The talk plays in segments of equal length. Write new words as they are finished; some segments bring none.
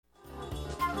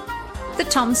The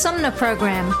Tom Sumner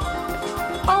Program.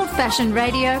 Old-fashioned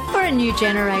radio for a new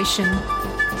generation.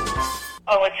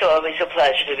 Oh, it's always a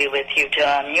pleasure to be with you,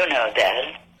 Tom. You know that.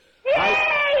 Yay,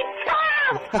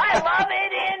 Tom! I love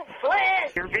it in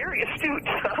Flint! You're very astute,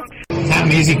 Tom.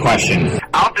 Tom, easy question.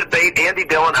 I'll debate Andy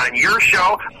Dillon on your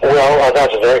show. Well,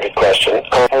 that's a very good question.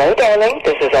 Hello, darling.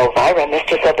 This is Elvira,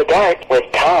 Mistress of the Dark, with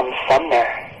Tom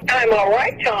Sumner. I'm all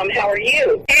right, Tom. How are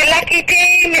you? You lucky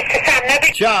day, Mr.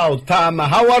 Sumner. Ciao, Tom.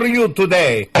 How are you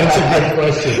today? That's a good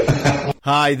question.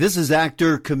 Hi, this is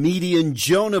actor, comedian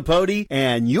Joe Napodi,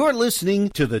 and you're listening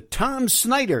to the Tom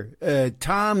Smothers.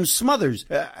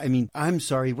 I'm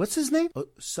sorry, what's his name? Oh,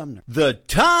 Sumner. The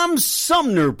Tom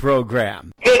Sumner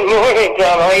Program. Good morning,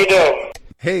 Tom. How you doing?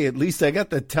 Hey, at least I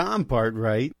got the Tom part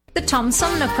right. The Tom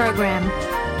Sumner Program.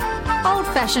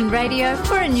 Old-fashioned radio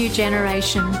for a new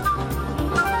generation.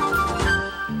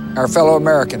 Our fellow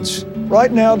Americans.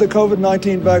 Right now, the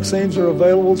COVID-19 vaccines are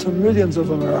available to millions of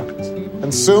Americans.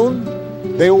 And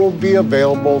soon, they will be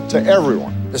available to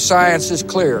everyone. The science is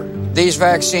clear. These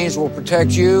vaccines will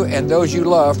protect you and those you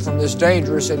love from this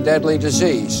dangerous and deadly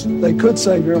disease. They could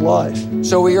save your life.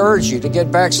 So we urge you to get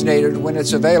vaccinated when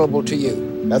it's available to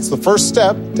you. That's the first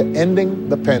step to ending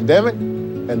the pandemic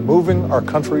and moving our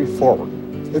country forward.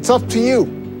 It's up to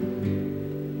you.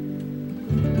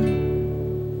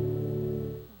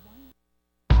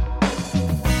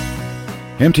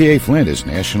 MTA Flint is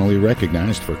nationally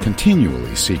recognized for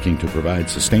continually seeking to provide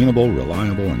sustainable,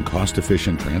 reliable, and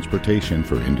cost-efficient transportation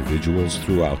for individuals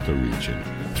throughout the region.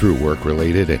 Through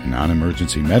work-related and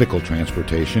non-emergency medical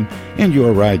transportation and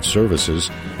Your Ride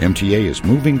services, MTA is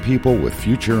moving people with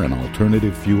future and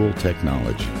alternative fuel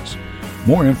technologies.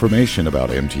 More information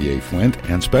about MTA Flint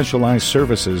and specialized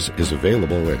services is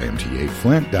available at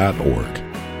mtaflint.org.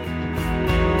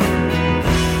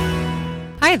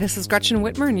 Hi, this is Gretchen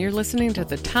Whitmer, and you're listening to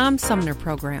the Tom Sumner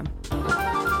Program.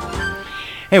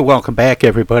 Hey, welcome back,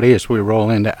 everybody, as we roll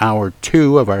into Hour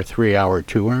 2 of our 3-hour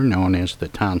tour known as the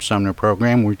Tom Sumner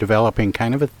Program. We're developing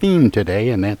kind of a theme today,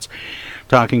 and that's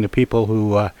talking to people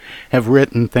who have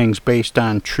written things based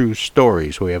on true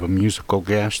stories. We have a musical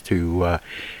guest who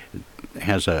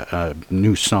has a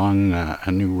new song,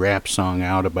 a new rap song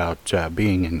out about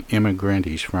being an immigrant.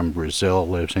 He's from Brazil,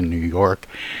 lives in New York.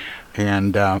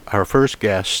 And our first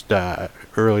guest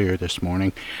earlier this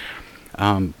morning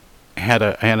had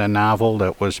a novel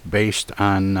that was based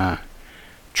on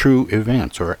true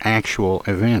events or actual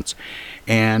events.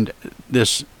 And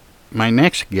my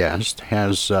next guest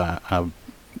has a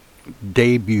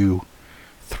debut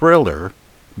thriller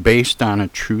based on a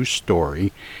true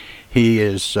story. He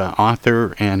is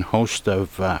author and host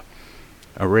of a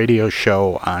radio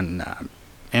show on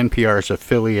NPR's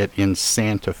affiliate in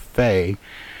Santa Fe,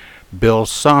 Bill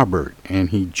Saubert,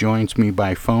 and he joins me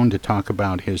by phone to talk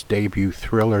about his debut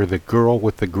thriller, The Girl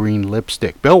with the Green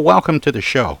Lipstick. Bill, welcome to the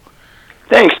show.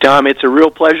 Thanks, Tom. It's a real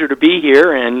pleasure to be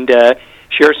here and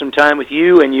share some time with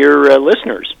you and your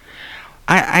listeners.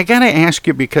 I got to ask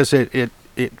you, because it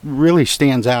really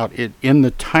stands out in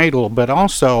the title, but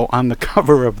also on the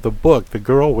cover of the book, The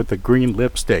Girl with the Green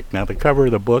Lipstick. Now, the cover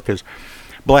of the book is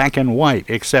black and white,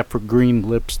 except for green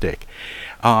lipstick.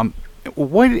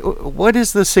 What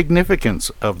is the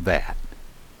significance of that?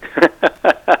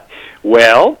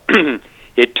 Well,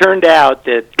 it turned out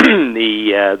that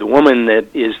the woman that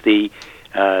is the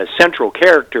central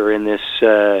character in this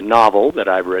novel that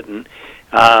I've written,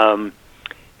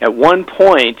 at one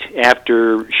point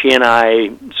after she and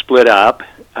I split up,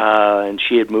 and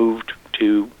she had moved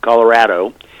to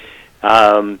Colorado,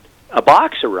 a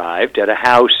box arrived at a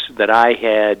house that I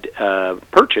had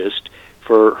purchased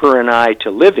for her and I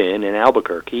to live in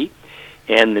Albuquerque,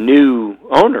 and the new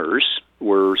owners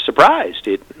were surprised.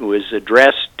 It was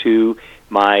addressed to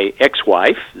my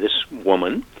ex-wife, this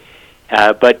woman,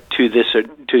 but to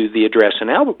the address in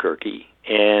Albuquerque.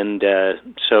 And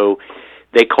so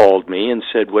they called me and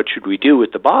said, "What should we do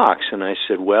with the box?" And I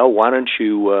said, "Well, why don't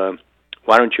you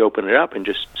open it up and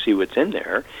just see what's in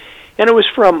there?" And it was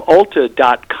from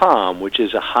Ulta.com, which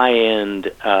is a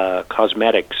high-end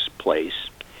cosmetics place,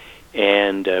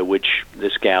 and which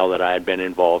this gal that I had been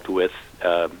involved with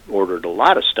ordered a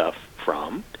lot of stuff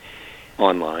from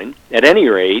online. At any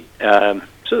rate, so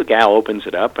the gal opens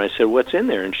it up, and I said, "What's in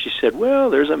there?" And she said, "Well,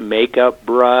 there's a makeup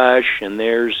brush, and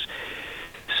there's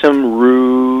some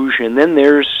rouge, and then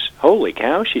there's," holy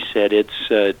cow, she said,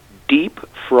 "it's deep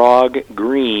frog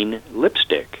green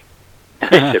lipstick."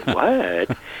 I said,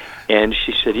 "What?" And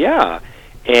she said, "Yeah."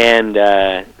 And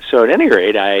so at any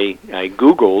rate, I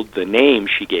Googled the name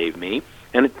she gave me,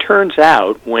 and it turns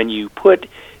out when you put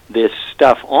this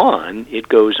stuff on, it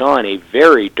goes on a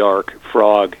very dark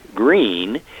frog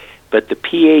green but the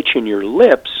pH in your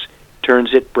lips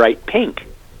turns it bright pink.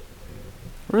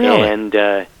 Really? And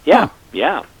yeah.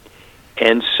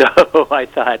 And so I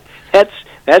thought, that's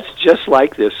just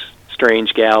like this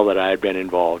strange gal that I had been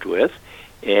involved with.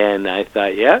 And I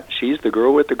thought, yeah, she's the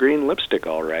girl with the green lipstick,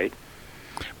 all right.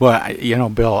 Well,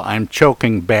 Bill, I'm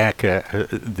choking back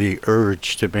the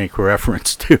urge to make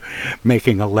reference to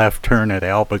making a left turn at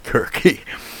Albuquerque.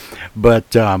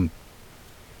 But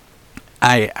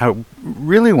I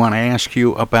really want to ask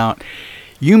you about,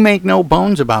 you make no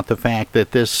bones about the fact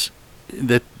that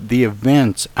the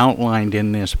events outlined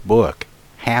in this book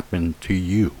happened to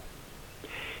you.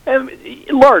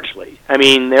 Largely. I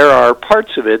mean, there are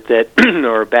parts of it that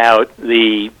are about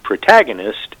the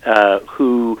protagonist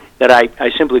that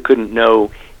I simply couldn't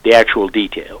know the actual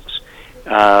details.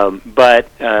 But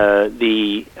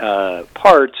the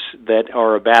parts that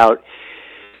are about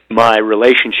my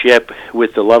relationship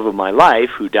with the love of my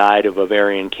life, who died of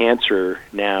ovarian cancer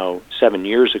now 7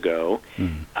 years ago,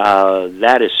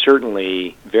 that is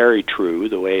certainly very true,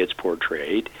 the way it's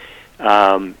portrayed.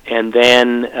 And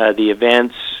then the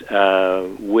events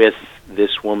with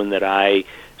this woman that I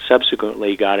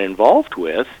subsequently got involved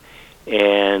with,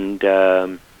 and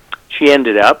she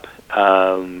ended up,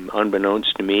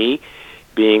 unbeknownst to me,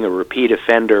 being a repeat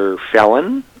offender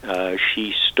felon.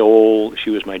 She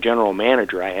was my general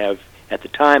manager. At the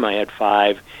time, I had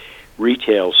 5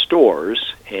 retail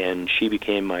stores, and she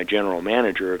became my general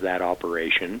manager of that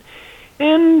operation.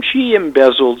 And she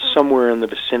embezzled somewhere in the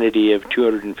vicinity of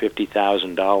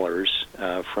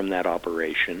 $250,000 from that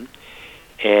operation.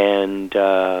 And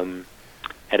at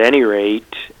any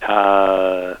rate,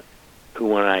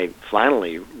 when I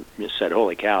finally said,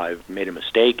 holy cow, I've made a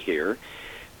mistake here,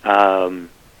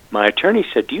 my attorney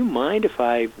said, do you mind if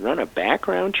I run a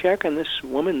background check on this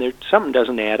woman? Something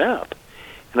doesn't add up.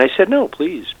 And I said, no,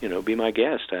 please, be my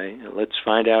guest. Let's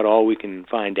find out all we can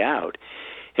find out.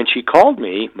 And she called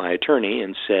me, my attorney,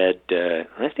 and said,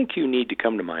 I think you need to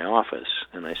come to my office.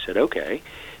 And I said, okay.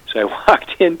 So I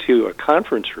walked into a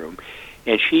conference room,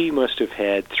 and she must have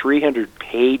had 300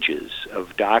 pages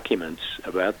of documents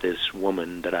about this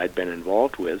woman that I'd been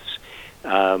involved with,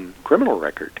 criminal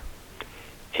record.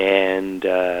 And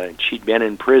she'd been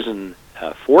in prison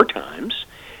 4 times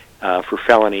for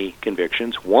felony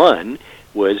convictions. One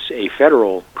was a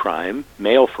federal crime,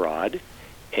 mail fraud,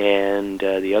 and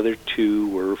the other 2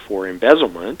 were for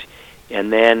embezzlement.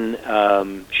 And then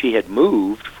she had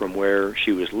moved from where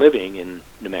she was living in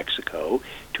New Mexico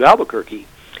to Albuquerque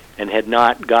and had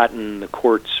not gotten the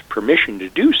court's permission to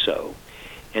do so.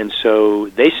 And so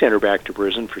they sent her back to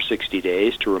prison for 60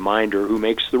 days to remind her who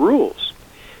makes the rules.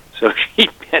 So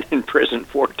she'd been in prison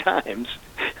 4 times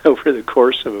over the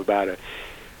course of about a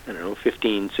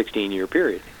 15, 16-year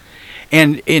period.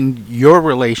 And in your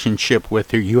relationship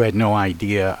with her, you had no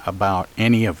idea about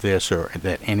any of this or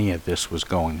that any of this was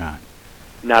going on?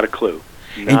 Not a clue.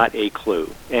 Not a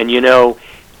clue. And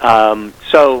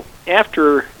so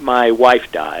after my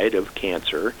wife died of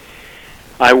cancer,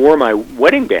 I wore my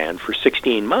wedding band for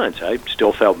 16 months. I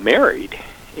still felt married.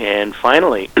 And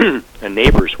finally, a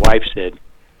neighbor's wife said,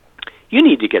 you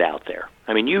need to get out there.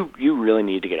 I mean, you really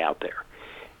need to get out there.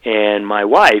 And my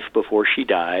wife, before she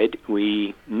died,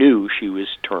 we knew she was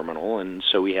terminal, and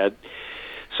so we had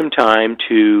some time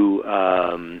to,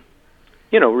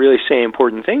 really say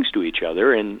important things to each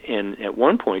other. And at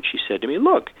one point she said to me,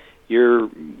 look, you're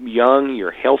young,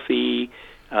 you're healthy.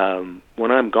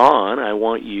 When I'm gone, I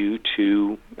want you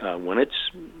to, when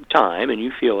it's time, and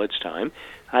you feel it's time,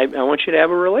 I want you to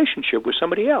have a relationship with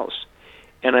somebody else.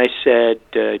 And I said,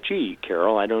 gee,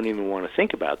 Carol, I don't even want to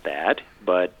think about that,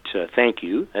 but thank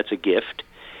you. That's a gift.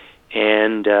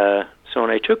 And so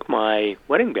when I took my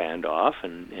wedding band off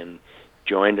and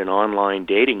joined an online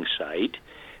dating site,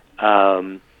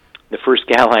 the first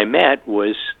gal I met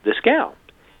was this gal.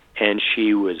 And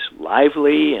she was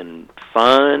lively and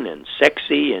fun and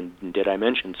sexy, and did I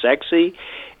mention sexy?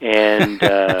 And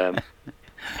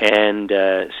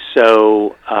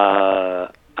so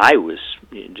I was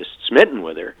just smitten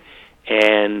with her,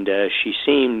 and she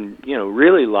seemed,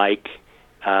 really like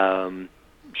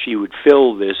she would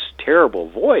fill this terrible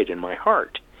void in my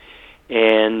heart.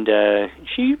 And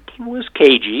she was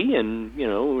cagey, and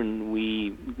and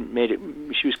we made it.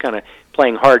 She was kind of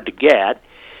playing hard to get.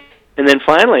 And then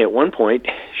finally, at one point,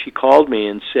 she called me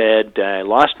and said, I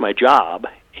lost my job.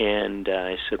 And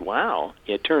I said, wow,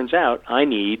 it turns out I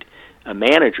need a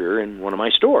manager in one of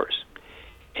my stores.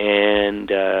 And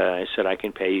I said, I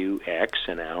can pay you X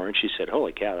an hour. And she said,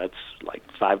 holy cow, that's like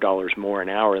 $5 more an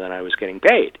hour than I was getting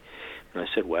paid. And I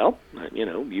said, well,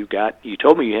 you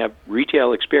told me you have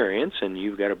retail experience and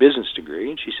you've got a business degree.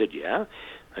 And she said, yeah.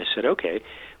 I said, okay,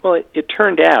 Well, it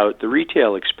turned out the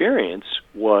retail experience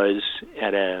was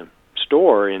at a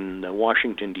store in the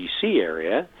Washington, D.C.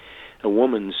 area, a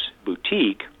woman's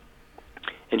boutique,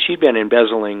 and she'd been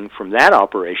embezzling from that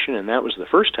operation, and that was the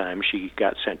first time she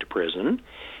got sent to prison.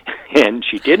 And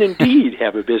she did indeed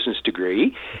have a business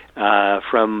degree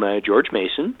from George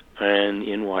Mason and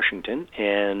in Washington.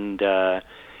 And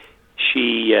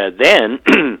she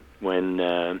then,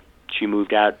 when she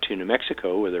moved out to New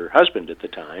Mexico with her husband at the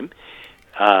time,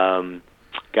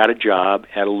 got a job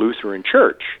at a Lutheran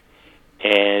church.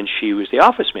 And she was the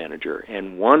office manager.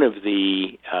 And one of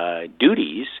the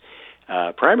duties,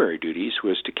 primary duties,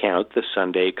 was to count the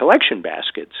Sunday collection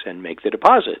baskets and make the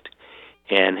deposit.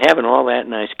 And having all that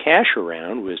nice cash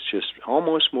around was just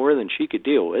almost more than she could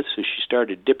deal with, so she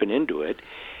started dipping into it.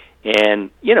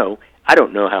 And, you know, I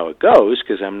don't know how it goes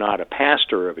because I'm not a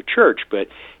pastor of a church, but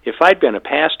if I'd been a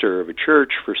pastor of a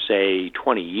church for, say,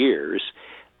 20 years,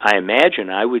 I imagine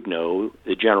I would know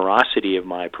the generosity of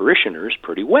my parishioners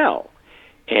pretty well.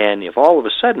 And if all of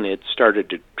a sudden it started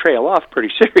to trail off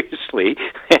pretty seriously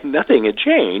and nothing had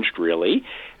changed, really,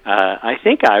 I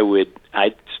think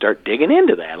I'd start digging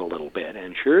into that a little bit.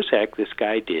 And sure as heck, this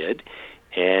guy did.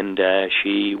 And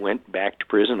she went back to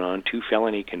prison on 2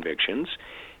 felony convictions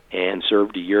and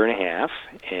served 1.5 years,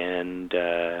 and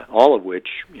all of which,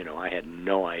 you know, I had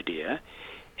no idea.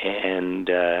 And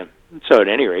so at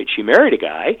any rate, she married a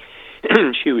guy.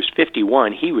 She was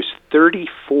 51. He was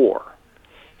 34.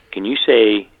 Can you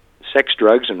say sex,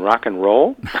 drugs, and rock and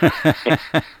roll?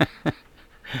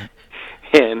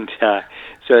 And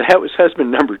so that was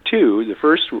husband number 2. The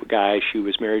first guy she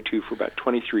was married to for about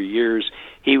 23 years,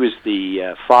 he was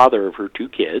the father of her 2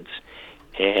 kids.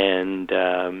 And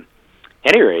at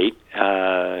any rate,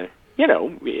 you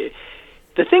know,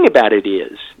 the thing about it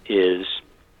is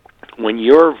when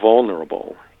you're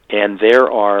vulnerable and there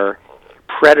are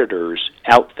predators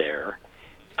out there,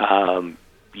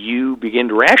 you begin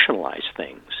to rationalize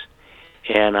things.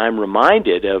 And I'm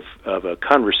reminded of a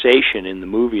conversation in the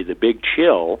movie The Big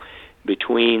Chill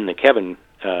between the Kevin,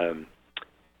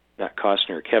 not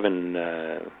Costner, Kevin,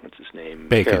 what's his name?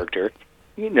 Bacon. Character.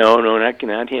 No,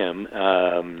 not him.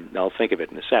 I'll think of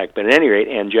it in a sec. But at any rate,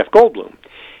 and Jeff Goldblum.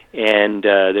 And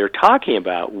they're talking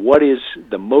about what is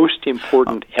the most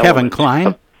important element. Kevin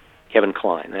Kline? Kevin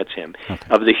Kline, that's him, okay.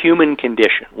 Of the human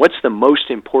condition. What's the most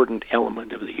important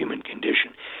element of the human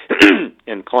condition?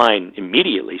 And Kline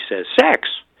immediately says, sex.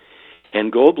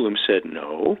 And Goldblum said,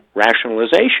 no,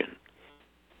 rationalization.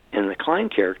 And the Kline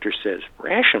character says,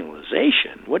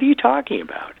 rationalization? What are you talking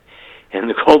about? And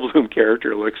the Goldblum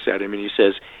character looks at him and he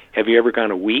says, have you ever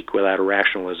gone a week without a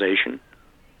rationalization?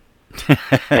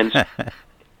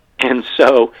 and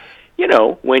so, you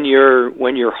know, when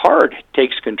your heart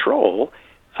takes control,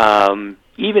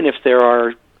 even if there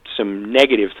are some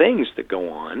negative things that go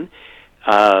on,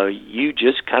 you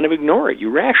just kind of ignore it. You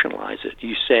rationalize it.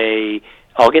 You say,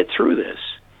 I'll get through this.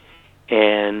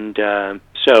 And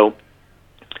so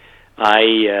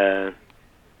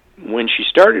when she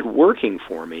started working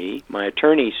for me, my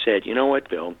attorney said, you know what,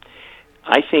 Bill,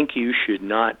 I think you should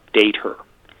not date her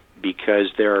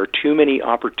because there are too many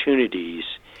opportunities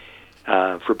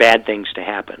for bad things to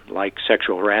happen, like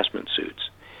sexual harassment suits.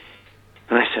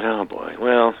 And I said, oh boy,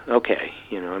 well, okay,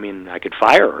 you know, I mean, I could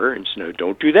fire her and say, no,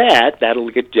 don't do that. That'll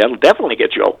definitely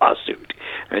get you a lawsuit.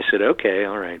 I said, okay,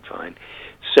 all right, fine.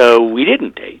 So we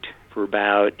didn't date for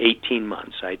about 18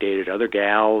 months. I dated other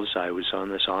gals. I was on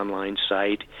this online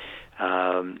site,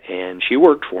 and she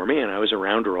worked for me, and I was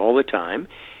around her all the time.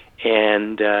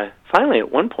 And finally, at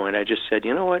one point, I just said,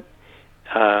 you know what?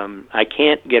 I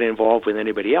can't get involved with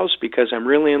anybody else because I'm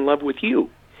really in love with you,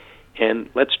 and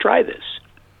let's try this.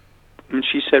 And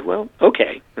she said, well,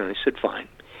 okay. And I said, fine.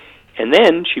 And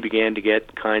then she began to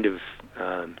get kind of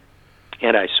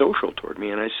antisocial toward me,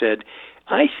 and I said,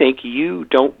 I think you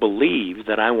don't believe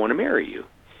that I want to marry you.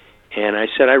 And I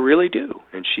said, I really do.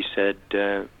 And she said,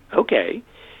 okay.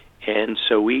 And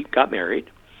so we got married,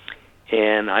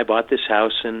 and I bought this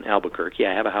house in Albuquerque.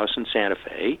 I have a house in Santa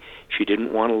Fe. She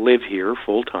didn't want to live here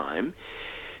full time.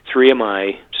 3 of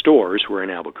my stores were in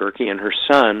Albuquerque, and her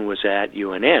son was at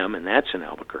UNM, and that's in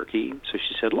Albuquerque. So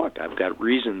she said, look, I've got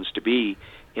reasons to be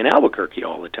in Albuquerque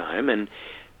all the time. And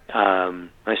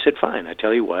I said, fine, I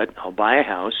tell you what, I'll buy a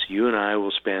house. You and I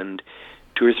will spend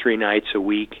 2 or 3 nights a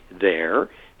week there,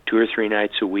 2 or 3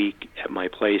 nights a week at my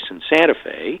place in Santa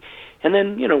Fe, and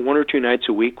then, you know, 1 or 2 nights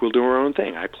a week we'll do our own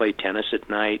thing. I play tennis at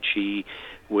night. She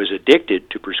was addicted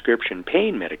to prescription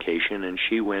pain medication, and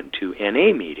she went to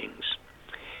NA meetings.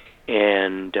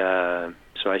 And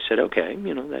so I said, okay,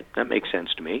 you know, that makes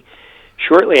sense to me.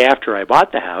 Shortly after I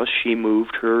bought the house, she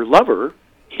moved her lover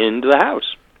into the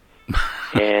house.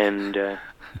 and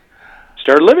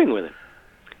started living with him.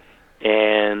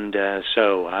 And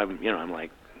so I'm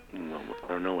like, well, I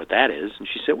don't know what that is. And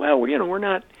she said, well, we're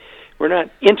not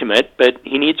intimate, but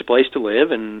he needs a place to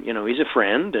live, and he's a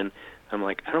friend. And I'm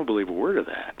like, I don't believe a word of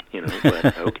that,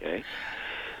 but okay.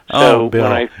 So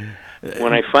Bill.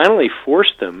 when I finally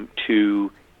forced them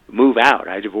to move out,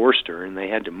 I divorced her, and they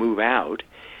had to move out.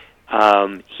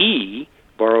 He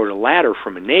borrowed a ladder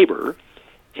from a neighbor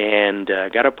and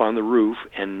got up on the roof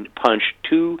and punched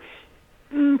two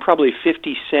probably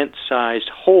 50-cent sized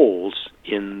holes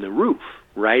in the roof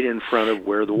right in front of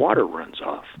where the water runs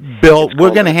off. Bill,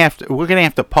 we're gonna have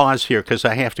to pause here because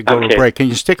I have to go to a break. Can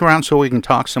you stick around so we can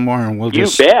talk some more, and we'll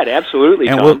just... You bet, absolutely,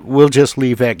 and Tom. we'll just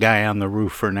leave that guy on the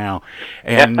roof for now,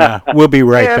 and we'll be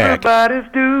right back.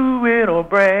 Everybody's doing a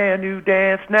brand new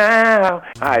dance now.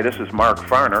 Hi, this is Mark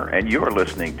Farner, and you're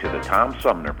listening to the Tom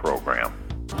Sumner Program.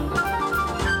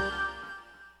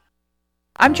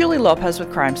 I'm Julie Lopez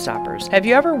with Crime Stoppers. Have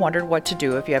you ever wondered what to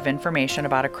do if you have information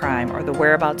about a crime or the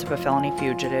whereabouts of a felony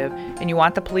fugitive and you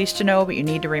want the police to know but you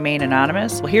need to remain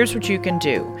anonymous? Well, here's what you can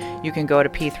do. You can go to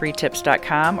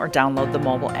p3tips.com or download the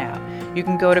mobile app. You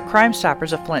can go to Crime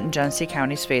Stoppers of Flint and Genesee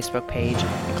County's Facebook page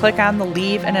and click on the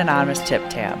Leave an Anonymous Tip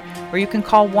tab, or you can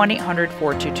call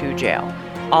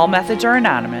 1-800-422-JAIL. All methods are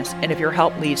anonymous, and if your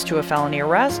help leads to a felony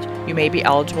arrest, you may be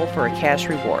eligible for a cash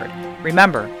reward.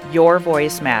 Remember, your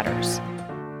voice matters.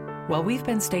 While we've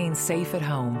been staying safe at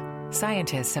home,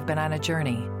 scientists have been on a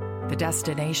journey. The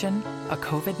destination, a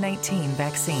COVID-19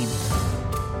 vaccine.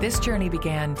 This journey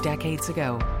began decades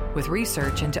ago with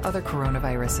research into other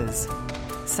coronaviruses.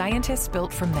 Scientists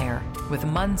built from there with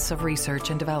months of research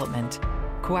and development,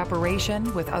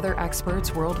 cooperation with other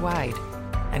experts worldwide,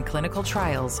 and clinical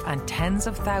trials on tens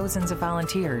of thousands of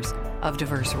volunteers of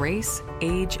diverse race,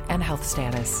 age, and health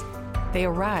status. They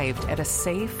arrived at a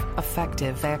safe,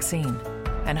 effective vaccine,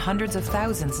 and hundreds of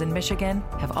thousands in Michigan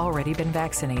have already been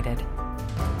vaccinated.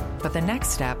 But the next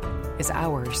step is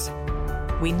ours.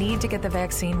 We need to get the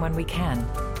vaccine when we can.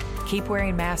 Keep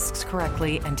wearing masks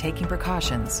correctly and taking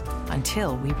precautions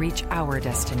until we reach our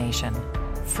destination,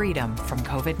 freedom from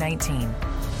COVID-19,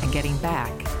 and getting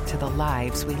back to the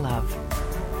lives we love.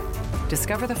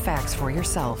 Discover the facts for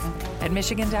yourself at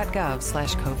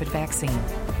michigan.gov/COVID vaccine.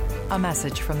 A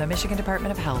message from the Michigan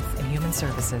Department of Health and Human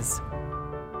Services.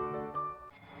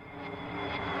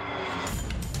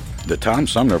 The Tom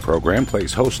Sumner Program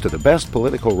plays host to the best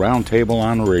political roundtable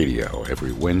on radio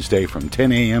every Wednesday from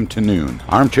 10 a.m. to noon.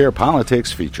 Armchair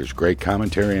Politics features great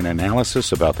commentary and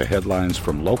analysis about the headlines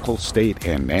from local, state,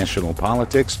 and national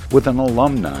politics with an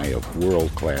alumni of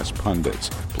world-class pundits,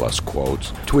 plus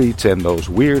quotes, tweets, and those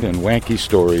weird and wacky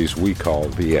stories we call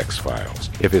the X-Files.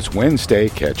 If it's Wednesday,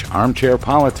 catch Armchair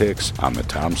Politics on the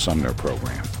Tom Sumner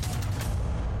Program.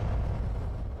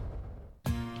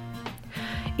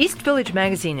 East Village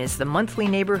Magazine is the monthly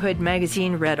neighborhood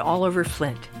magazine read all over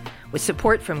Flint. With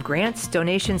support from grants,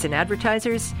 donations, and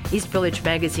advertisers, East Village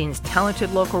Magazine's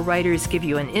talented local writers give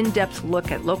you an in-depth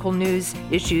look at local news,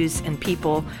 issues, and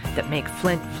people that make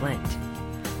Flint, Flint.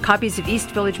 Copies of East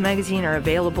Village Magazine are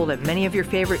available at many of your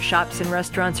favorite shops and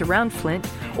restaurants around Flint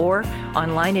or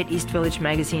online at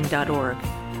eastvillagemagazine.org.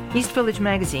 East Village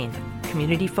Magazine,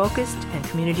 community-focused and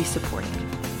community-supported.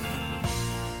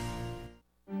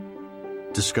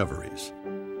 Discoveries.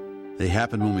 They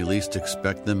happen when we least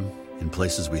expect them, in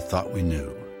places we thought we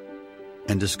knew.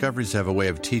 And discoveries have a way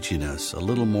of teaching us a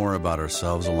little more about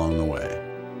ourselves along the way.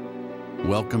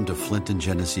 Welcome to Flint and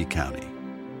Genesee County,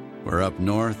 where up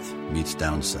north meets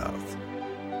down south.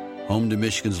 Home to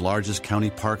Michigan's largest county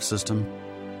park system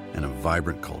and a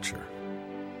vibrant culture.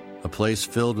 A place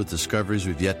filled with discoveries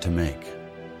we've yet to make,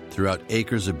 throughout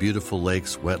acres of beautiful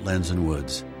lakes, wetlands, and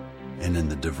woods, and in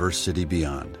the diverse city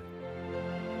beyond.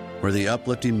 Where the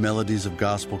uplifting melodies of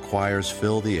gospel choirs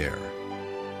fill the air,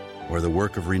 where the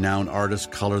work of renowned artists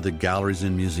color the galleries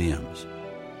and museums,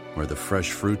 where the fresh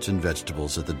fruits and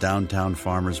vegetables at the downtown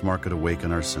farmers market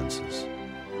awaken our senses,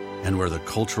 and where the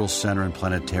cultural center and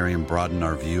planetarium broaden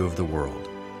our view of the world.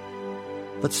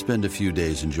 Let's spend a few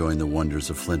days enjoying the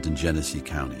wonders of Flint and Genesee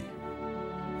County,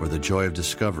 where the joy of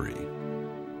discovery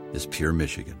is pure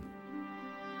Michigan.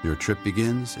 Your trip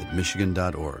begins at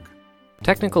michigan.org.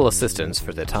 Technical assistance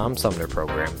for the Tom Sumner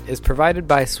Program is provided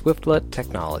by Swiftlet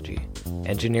Technology,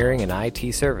 engineering and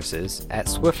IT services at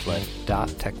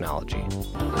swiftlet.technology.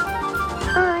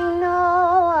 I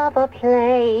know of a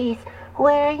place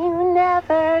where you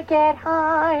never get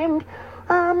harmed,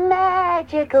 a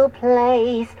magical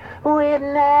place with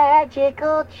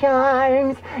magical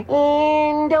charms,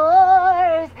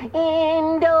 indoors,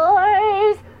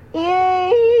 indoors,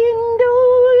 indoors.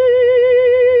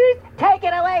 Take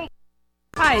it away.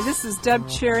 Hi, this is Deb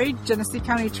Cherry, Genesee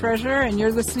County Treasurer, and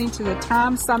you're listening to the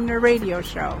Tom Sumner Radio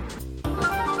Show.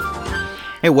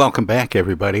 Hey, welcome back,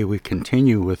 everybody. We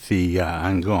continue with the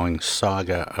ongoing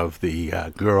saga of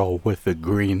the Girl with the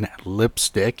Green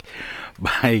Lipstick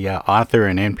by author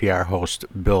and NPR host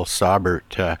Bill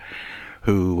Saubert,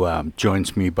 who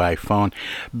joins me by phone.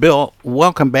 Bill,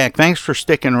 welcome back. Thanks for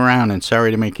sticking around, and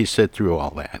sorry to make you sit through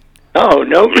all that. Oh,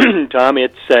 no, Tom,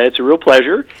 it's a real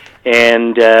pleasure,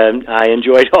 and I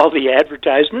enjoyed all the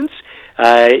advertisements.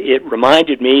 It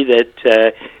reminded me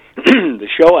that the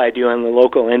show I do on the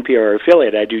local NPR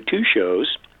affiliate, I do 2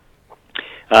 shows,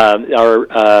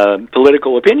 are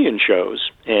political opinion shows,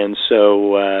 and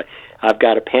so I've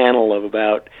got a panel of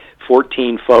about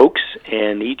 14 folks,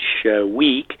 and each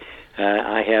week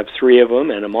I have 3 of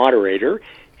them and a moderator,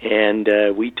 and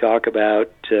we talk about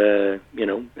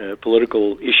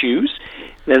political issues.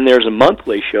 Then there's a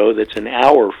monthly show that's an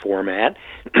hour format.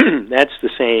 That's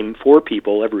the same 4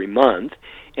 people every month,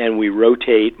 and we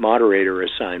rotate moderator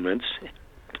assignments.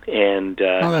 And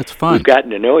that's fun. We've gotten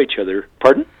to know each other.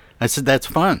 Pardon? I said that's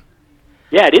fun.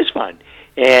 Yeah, it is fun.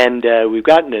 And there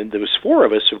was 4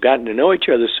 of us who've gotten to know each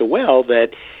other so well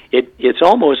that it's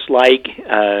almost like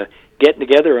getting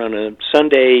together on a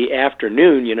Sunday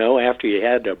afternoon, after you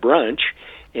had a brunch,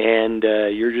 and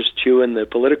you're just chewing the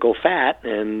political fat,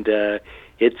 and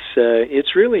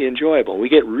it's really enjoyable. We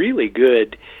get really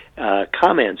good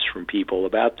comments from people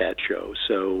about that show,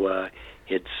 so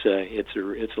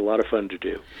it's a lot of fun to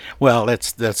do. Well,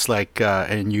 that's like,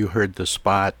 and you heard the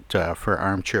spot for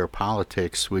Armchair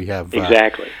Politics. We have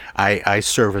exactly. I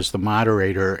serve as the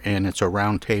moderator, and it's a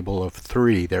round table of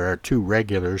 3. There are 2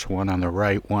 regulars, one on the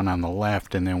right, one on the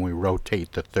left, and then we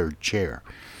rotate the 3rd chair,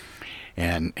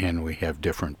 and we have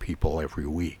different people every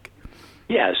week.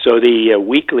 Yeah, so the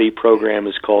weekly program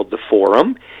is called The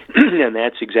Forum, and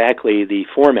that's exactly the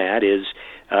format is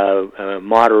a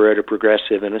moderate, a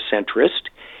progressive, and a centrist.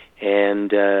 And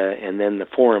then the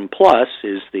Forum Plus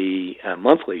is the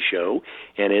monthly show,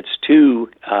 and it's 2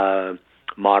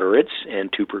 moderates and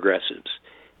 2 progressives.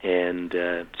 And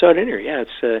so at any rate, yeah,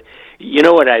 it's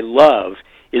what I love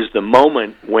is the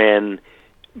moment when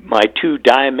my 2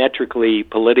 diametrically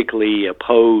politically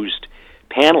opposed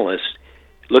panelists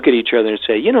look at each other and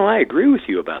say, I agree with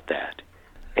you about that.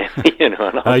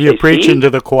 And you're preaching to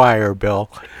the choir, Bill.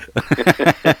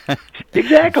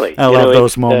 Exactly. I love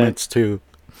those moments too.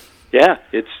 Yeah,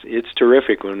 it's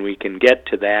terrific when we can get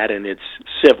to that, and it's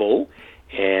civil.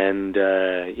 And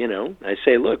I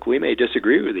say, look, we may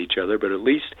disagree with each other, but at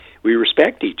least we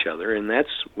respect each other, and that's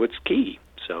what's key.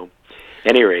 So,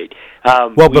 at any rate, I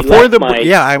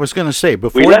was going to say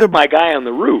before we left my guy on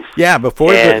the roof. Yeah,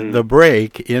 before the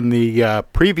break, in the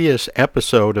previous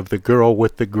episode of The Girl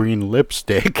with the Green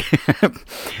Lipstick,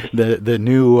 the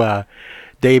new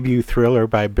debut thriller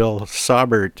by Bill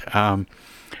Saubert,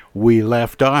 we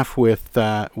left off with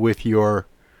your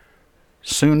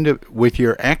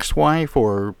ex-wife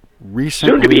or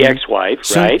recently soon-to-be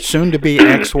ex-wife, right? Soon-to-be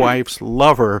ex-wife's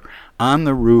lover on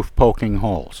the roof poking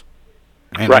holes.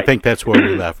 And right. I think that's where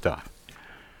we left off.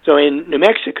 So in New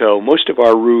Mexico, most of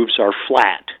our roofs are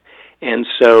flat. And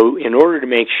so in order to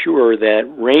make sure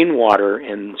that rainwater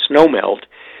and snowmelt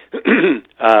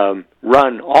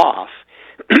run off,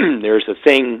 there's a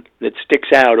thing that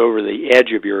sticks out over the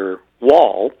edge of your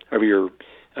wall, of your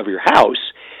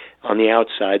house on the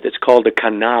outside that's called a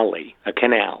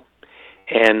canal.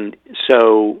 And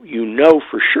so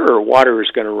for sure water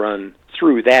is going to run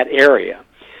through that area.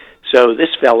 So this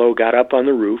fellow got up on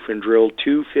the roof and drilled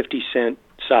 2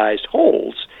 50-cent-sized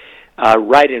holes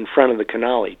right in front of the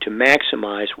canal to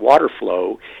maximize water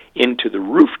flow into the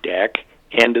roof deck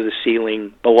and to the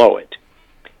ceiling below it.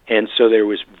 And so there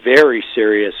was very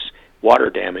serious water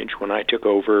damage when I took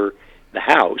over the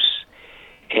house.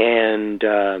 And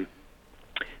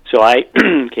so I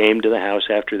came to the house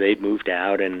after they'd moved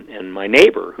out, and my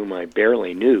neighbor, whom I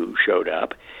barely knew, showed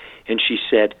up. And she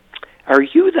said, "Are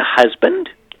you the husband?"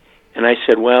 And I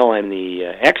said, "Well, I'm the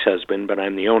ex-husband, but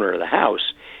I'm the owner of the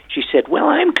house." She said, "Well,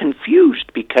 I'm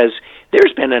confused because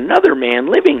there's been another man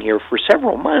living here for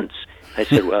several months." I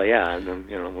said, "Well, yeah,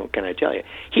 what can I tell you?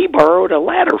 He borrowed a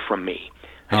ladder from me."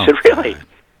 I said, "Really?"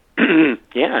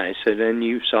 Yeah, I said, "And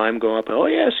you saw him go up?" "Oh,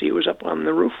 yes, he was up on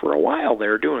the roof for a while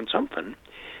there doing something."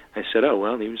 I said, "Oh,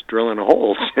 well, he was drilling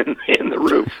holes in the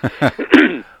roof."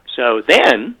 So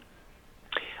then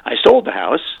I sold the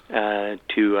house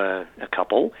to a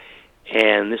couple,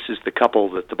 and this is the couple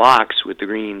that the box with the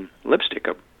green lipstick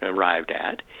arrived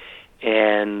at.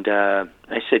 And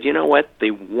I said, "You know what?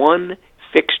 The one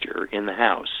fixture in the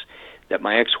house that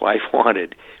my ex-wife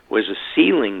wanted was a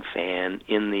ceiling fan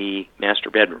in the master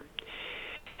bedroom."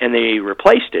 And they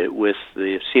replaced it with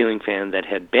the ceiling fan that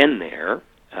had been there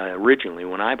originally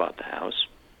when I bought the house.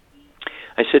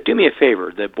 I said, do me a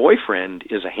favor. The boyfriend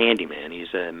is a handyman.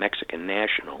 He's a Mexican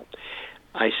national.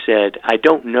 I said, I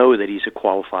don't know that he's a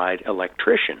qualified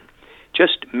electrician.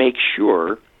 Just make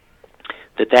sure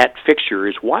that fixture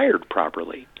is wired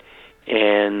properly.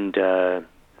 And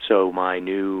so my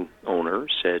new owner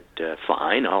said,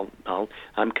 fine,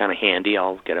 I'm kind of handy.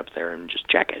 I'll get up there and just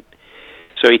check it.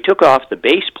 So he took off the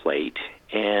base plate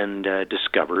and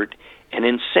discovered an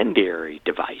incendiary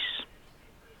device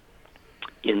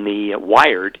in the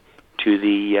wired to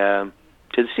the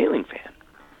ceiling fan.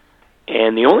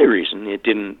 And the only reason it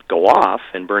didn't go off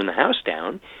and burn the house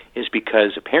down is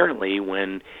because apparently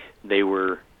when they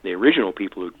were the original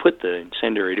people who put the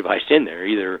incendiary device in there,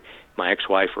 either my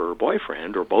ex-wife or her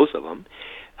boyfriend or both of them,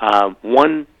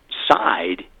 one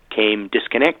side came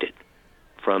disconnected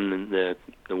from the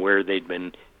where they'd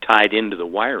been tied into the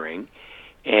wiring,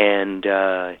 and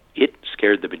it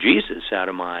scared the bejesus out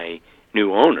of my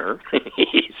new owner.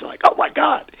 He's like, "Oh my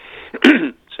God!"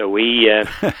 So we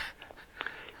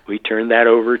turned that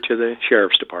over to the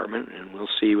sheriff's department, and we'll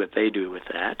see what they do with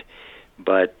that.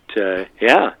 But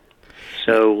yeah,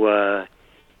 so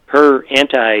her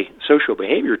anti-social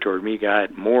behavior toward me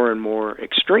got more and more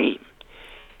extreme,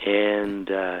 and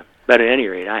but at any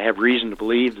rate, I have reason to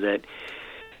believe that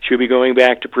she'll be going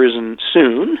back to prison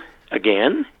soon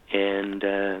again, and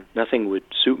nothing would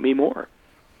suit me more.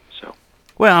 So,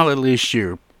 well, at least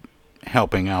you're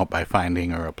helping out by finding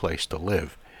her a place to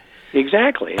live.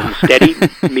 Exactly, and steady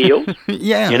meals.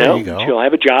 Yeah, you there know, you go. She'll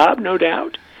have a job, no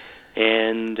doubt,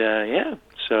 and yeah.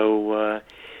 So,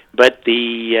 but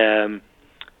the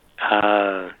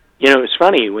it's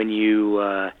funny when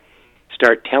you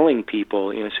start telling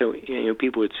people. So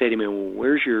people would say to me, "Well,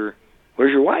 where's your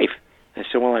wife?" I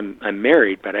said, "Well, I'm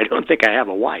married, but I don't think I have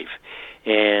a wife."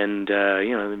 And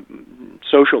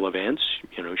social events,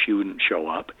 she wouldn't show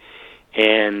up,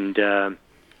 and.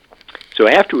 So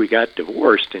after we got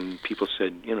divorced, and people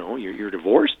said, you're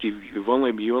divorced. You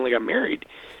only got married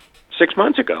 6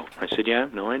 months ago. I said, yeah,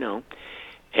 no, I know.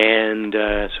 And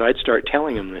so I'd start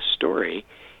telling them this story,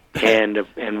 and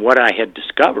what I had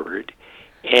discovered,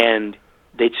 and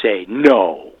they'd say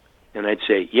no, and I'd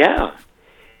say yeah,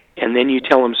 and then you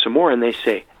tell them some more, and they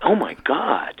say, oh my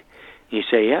God. And you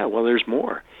say, yeah, well, there's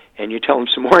more, and you tell them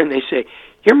some more, and they say,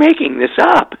 you're making this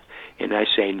up. And I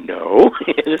say, no,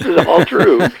 this is all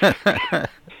true.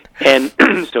 And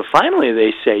so finally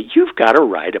they say, you've got to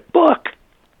write a book.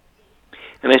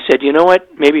 And I said, you know what,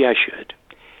 maybe I should.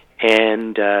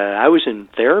 And I was in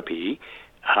therapy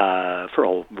for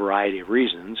a variety of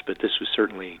reasons, but this was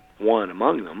certainly one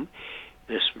among them,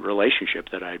 this relationship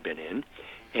that I'd been in.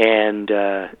 And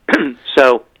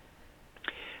so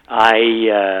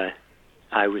I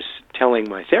was telling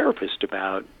my therapist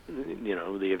about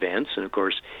the events, and of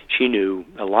course she knew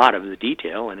a lot of the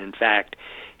detail, and in fact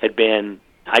I'd been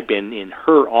in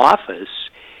her office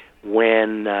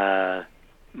when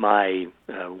my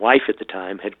wife at the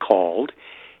time had called,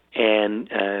 and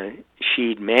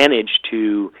she'd managed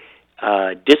to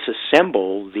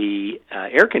disassemble the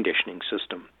air conditioning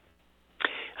system,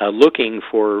 looking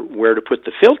for where to put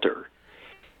the filter.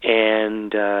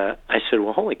 And I said,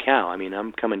 well, holy cow,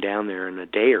 I'm coming down there in a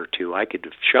day or two. I could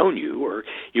have shown you, or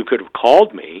you could have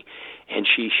called me. And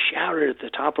she shouted at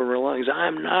the top of her lungs,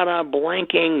 I'm not a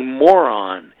blanking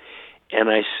moron. And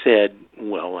I said,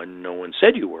 well, no one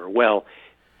said you were. Well,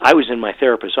 I was in my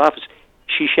therapist's office.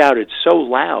 She shouted so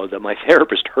loud that my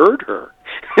therapist heard her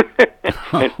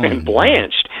and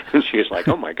blanched. And she was like,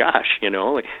 oh, my gosh,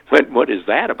 what is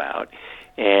that about?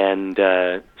 And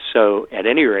so at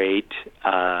any rate,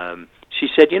 she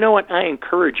said, you know what, I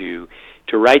encourage you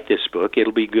to write this book.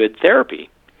 It'll be good therapy.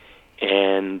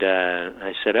 And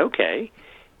I said, okay.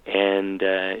 And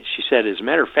she said, as a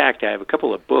matter of fact, I have a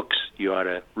couple of books you ought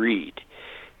to read.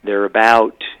 They're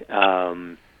about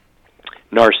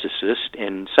narcissists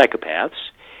and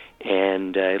psychopaths,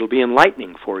 and it'll be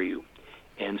enlightening for you.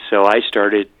 And so I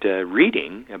started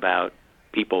reading about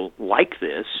people like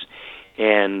this.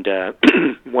 And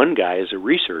one guy is a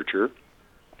researcher,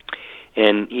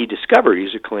 and he discovered,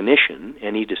 he's a clinician,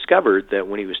 and he discovered that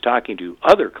when he was talking to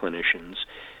other clinicians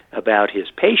about his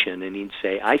patient, and he'd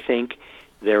say, I think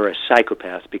they're a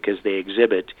psychopath because they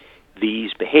exhibit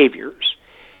these behaviors.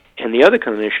 And the other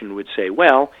clinician would say,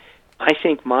 well, I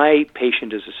think my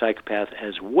patient is a psychopath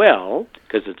as well,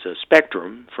 because it's a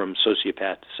spectrum from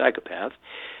sociopath to psychopath,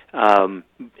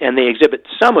 and they exhibit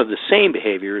some of the same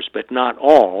behaviors, but not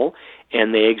all,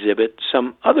 and they exhibit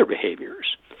some other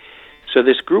behaviors. So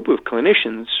this group of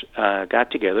clinicians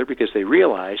got together because they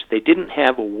realized they didn't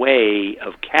have a way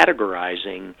of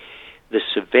categorizing the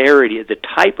severity, the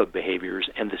type of behaviors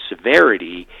and the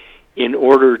severity in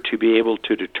order to be able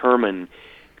to determine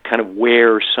kind of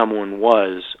where someone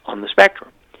was on the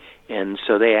spectrum. And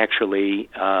so they actually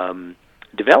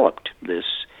developed this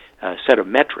set of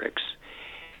metrics.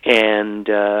 And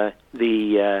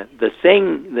the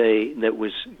thing that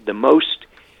was the most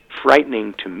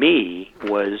frightening to me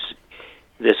was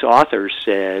this author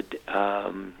said,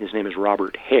 his name is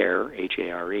Robert Hare,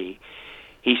 H-A-R-E,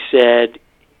 he said,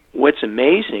 what's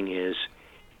amazing is,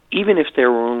 even if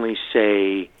there were only,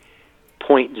 say,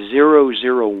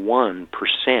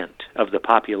 0.001% of the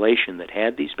population that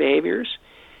had these behaviors,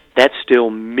 that's still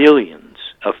millions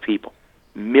of people.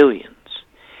 Millions.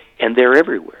 And they're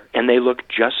everywhere. And they look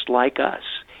just like us.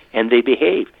 And they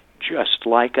behave just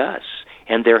like us.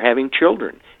 And they're having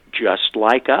children just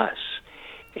like us.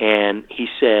 And he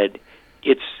said,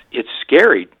 it's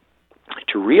scary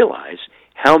to realize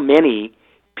how many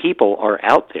people are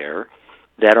out there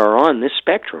that are on this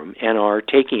spectrum and are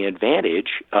taking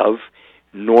advantage of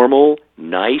normal,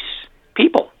 nice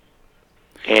people.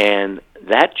 And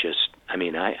that just,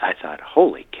 I thought,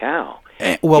 holy cow.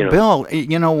 Well, Bill,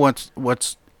 you know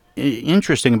what's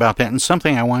interesting about that, and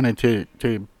something I wanted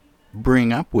to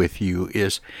bring up with you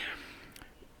is,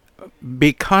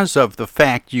 because of the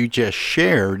fact you just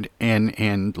shared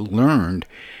and learned,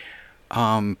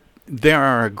 there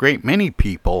are a great many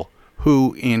people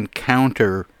who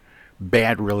encounter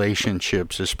bad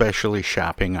relationships, especially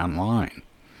shopping online.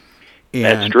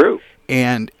 That's true.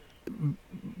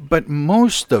 But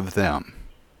most of them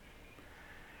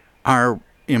are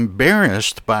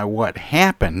embarrassed by what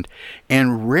happened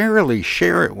and rarely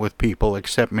share it with people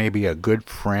except maybe a good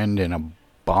friend in a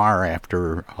bar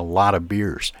after a lot of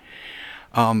beers.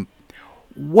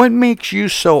 What makes you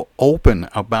so open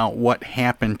about what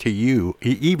happened to you,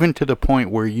 even to the point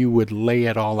where you would lay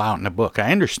it all out in a book?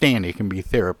 I understand it can be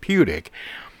therapeutic,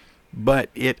 but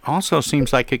it also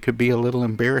seems like it could be a little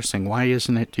embarrassing. Why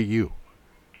isn't it to you?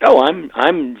 Oh,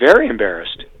 I'm very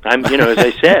embarrassed. As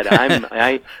I said,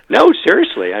 no,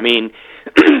 seriously.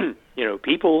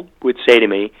 People would say to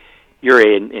me, "You're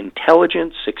an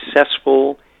intelligent,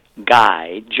 successful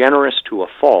guy, generous to a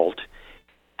fault.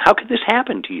 How could this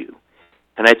happen to you?"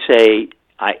 And I'd say,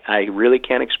 I really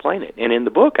can't explain it. And in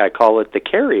the book, I call it the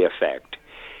Carey effect.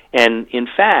 And in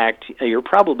fact, you're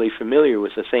probably familiar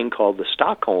with a thing called the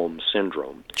Stockholm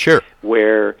Syndrome. Sure.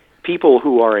 Where people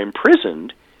who are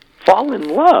imprisoned fall in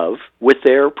love with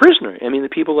their prisoner. The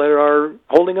people that are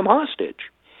holding them hostage.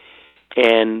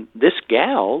 And this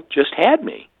gal just had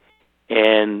me.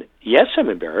 And yes, I'm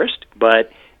embarrassed,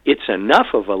 but it's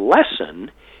enough of a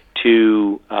lesson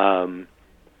to,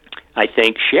 I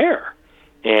think, share.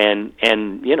 And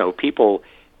people,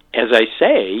 as I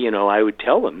say, I would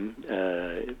tell them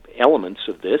elements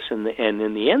of this, and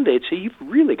in the end they'd say, "You've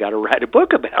really got to write a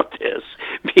book about this,"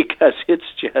 because it's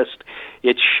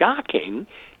shocking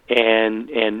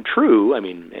and true.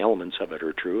 Elements of it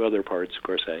are true. Other parts, of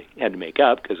course, I had to make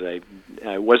up because I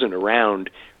wasn't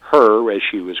around her as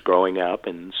she was growing up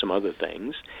and some other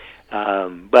things.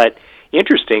 But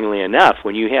interestingly enough,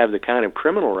 when you have the kind of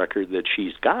criminal record that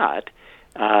she's got,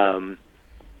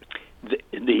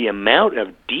 the amount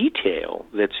of detail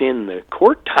that's in the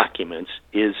court documents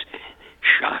is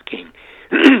shocking.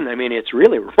 It's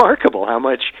really remarkable how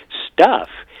much stuff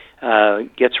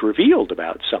gets revealed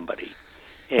about somebody.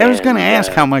 I was going to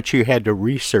ask how much you had to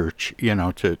research,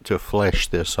 to flesh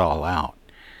this all out.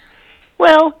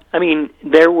 Well,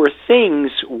 there were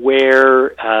things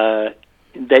where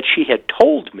that she had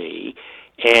told me,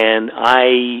 and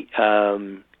I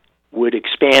would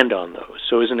expand on those.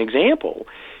 So as an example,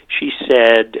 she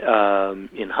said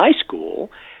in high school,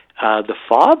 the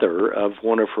father of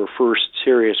one of her first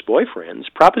serious boyfriends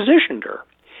propositioned her.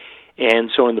 And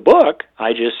so in the book,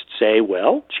 I just say,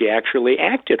 well, she actually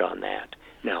acted on that.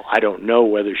 Now, I don't know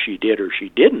whether she did or she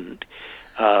didn't,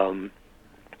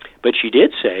 but she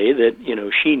did say that,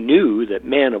 she knew that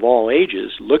men of all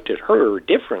ages looked at her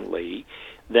differently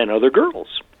than other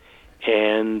girls.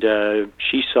 And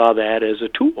she saw that as a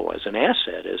tool, as an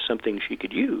asset, as something she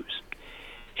could use.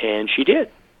 And she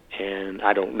did. And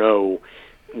I don't know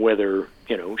whether,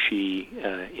 she,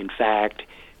 in fact,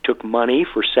 took money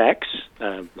for sex.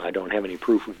 I don't have any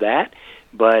proof of that.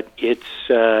 But it's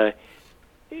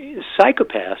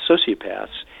psychopaths,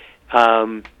 sociopaths,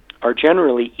 are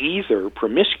generally either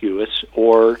promiscuous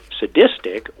or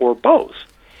sadistic or both.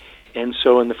 And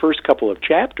so in the first couple of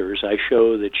chapters, I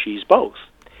show that she's both.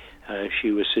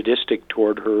 She was sadistic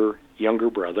toward her younger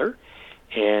brother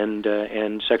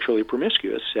and sexually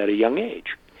promiscuous at a young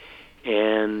age.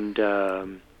 And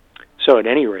so at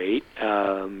any rate,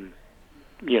 so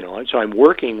I'm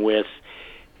working with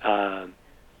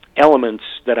elements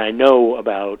that I know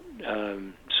about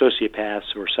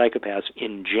sociopaths or psychopaths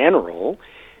in general.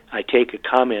 I take a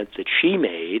comment that she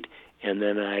made, and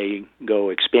then I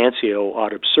go expansio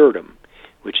ad absurdum,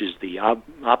 which is the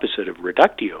opposite of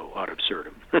reductio ad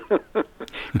absurdum.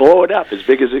 Blow it up as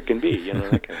big as it can be.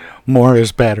 That kind of. More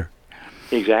is better.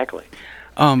 Exactly.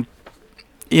 I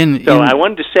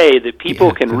wanted to say that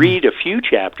people can read a few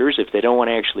chapters if they don't want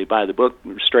to actually buy the book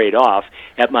straight off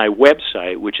at my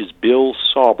website, which is Bill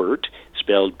Saubert,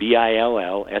 spelled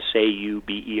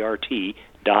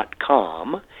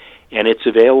BILLSAUBERT.com, and it's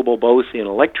available both in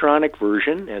electronic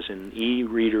version as an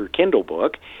e-reader Kindle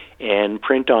book and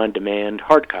print-on-demand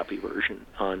hard copy version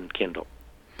on Kindle.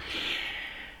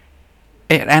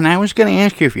 And I was going to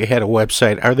ask you if you had a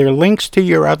website. Are there links to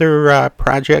your other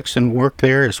projects and work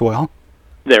there as well?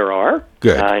 There are.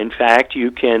 Good. In fact,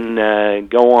 you can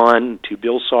go on to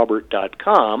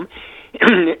BillSaubert.com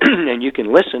and you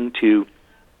can listen to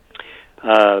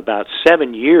about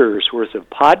 7 years worth of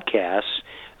podcasts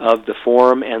of the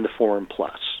Forum and the Forum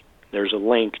Plus. There's a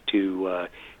link to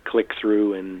click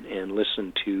through and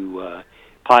listen to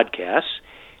podcasts.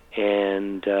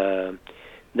 And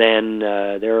then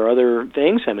there are other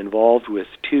things. I'm involved with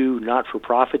 2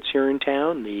 not-for-profits here in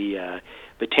town, the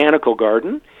Botanical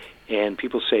Garden. And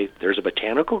people say, there's a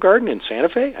botanical garden in Santa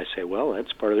Fe? I say, well,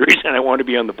 that's part of the reason I want to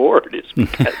be on the board, is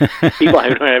because people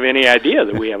don't have any idea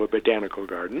that we have a botanical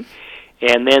garden.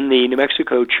 And then the New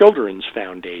Mexico Children's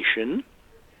Foundation.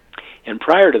 And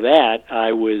prior to that,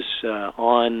 I was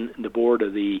on the board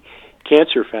of the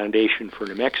Cancer Foundation for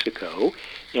New Mexico.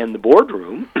 And the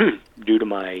boardroom, due to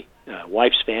my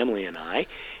wife's family and I,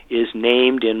 is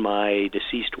named in my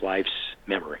deceased wife's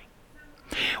memory.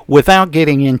 Without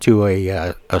getting into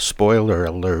a spoiler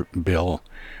alert, Bill,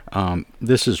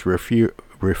 this is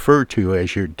referred to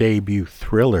as your debut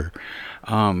thriller.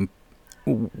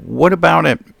 What about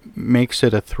it makes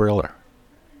it a thriller?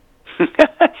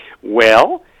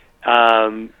 Well,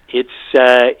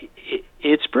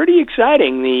 it's pretty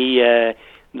exciting, the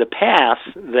path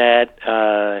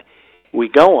that we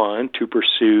go on to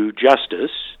pursue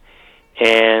justice,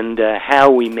 and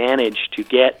how we manage to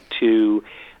get to.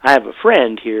 I have a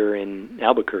friend here in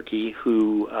Albuquerque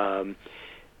who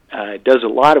does a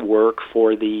lot of work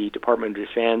for the Department of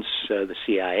Defense, the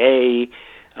CIA.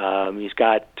 He's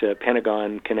got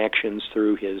Pentagon connections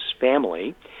through his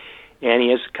family, and he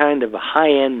has kind of a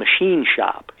high-end machine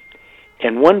shop.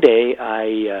 And one day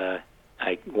I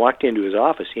walked into his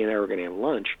office. He and I were going to have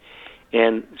lunch,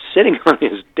 and sitting on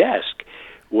his desk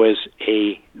was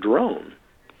a drone.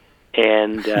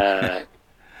 And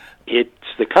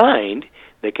it's the kind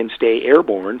that can stay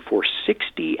airborne for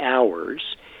 60 hours.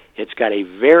 It's got a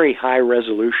very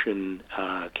high-resolution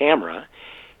camera,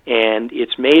 and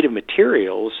it's made of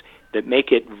materials that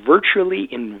make it virtually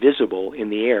invisible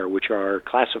in the air, which are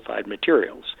classified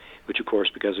materials, which, of course,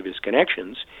 because of his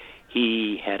connections,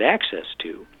 he had access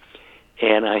to.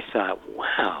 And I thought,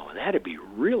 wow, that'd be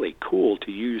really cool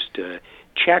to use to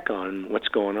check on what's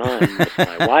going on with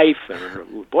my wife and her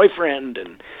boyfriend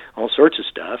and all sorts of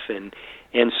stuff. And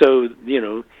so,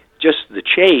 just the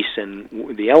chase and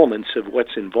the elements of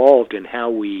what's involved and how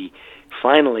we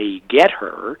finally get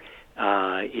her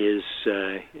is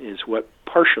what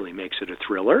partially makes it a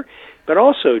thriller, but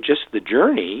also just the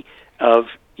journey of,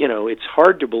 it's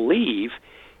hard to believe.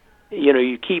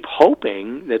 You keep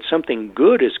hoping that something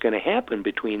good is going to happen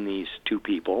between these two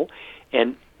people,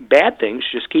 and bad things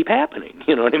just keep happening,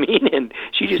 you know what I mean? And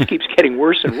she just keeps getting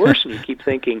worse and worse, and you keep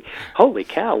thinking, holy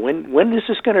cow, when is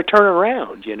this going to turn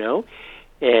around,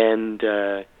 And,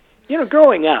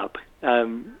 growing up,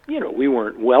 we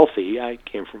weren't wealthy. I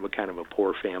came from a kind of a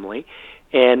poor family,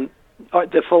 and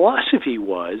the philosophy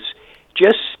was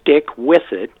just stick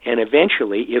with it, and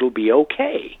eventually it'll be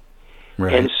okay.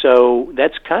 Right. And so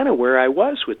that's kind of where I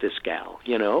was with this gal,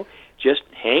 just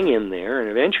hang in there, and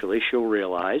eventually she'll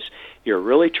realize you're a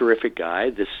really terrific guy.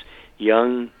 This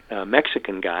young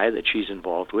Mexican guy that she's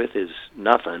involved with is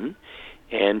nothing,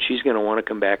 and she's going to want to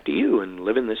come back to you and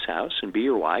live in this house and be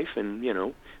your wife and,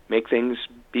 make things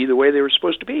be the way they were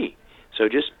supposed to be. So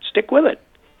just stick with it.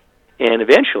 And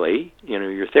eventually,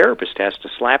 your therapist has to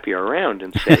slap you around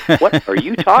and say, what are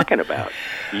you talking about?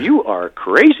 You are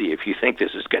crazy if you think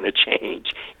this is going to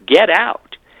change. Get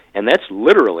out. And that's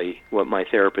literally what my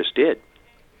therapist did.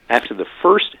 After the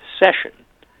first session,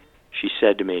 she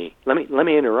said to me, let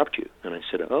me interrupt you. And I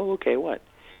said, oh, okay, what?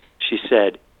 She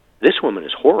said, this woman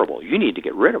is horrible. You need to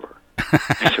get rid of her.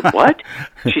 I said, what?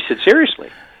 She said,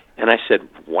 seriously. And I said,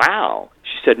 wow.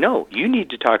 She said, no, you need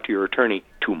to talk to your attorney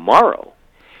tomorrow.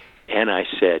 And I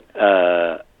said,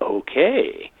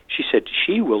 okay. She said,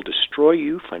 she will destroy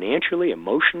you financially,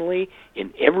 emotionally,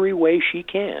 in every way she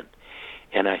can.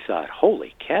 And I thought,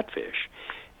 holy catfish.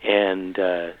 And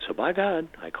so, by God,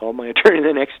 I called my attorney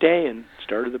the next day and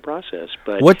started the process.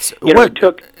 But it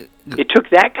took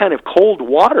that kind of cold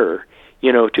water,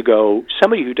 to go,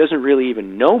 somebody who doesn't really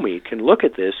even know me can look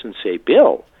at this and say,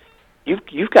 Bill,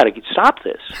 you've got to stop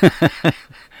this.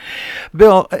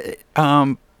 Bill,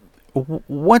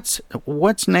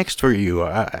 what's next for you?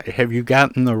 Have you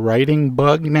gotten the writing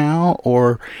bug now,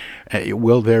 or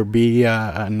will there be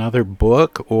another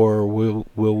book, or will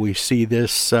we see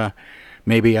this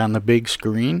maybe on the big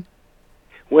screen?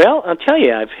 Well, I'll tell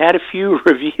you, I've had a few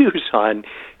reviews on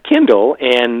Kindle,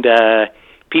 and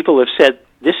people have said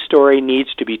this story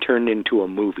needs to be turned into a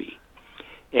movie.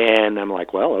 And I'm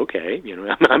like, well, okay,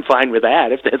 I'm fine with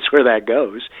that if that's where that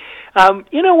goes.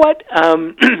 You know what?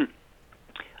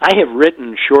 I have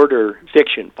written shorter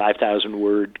fiction,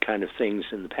 5,000-word kind of things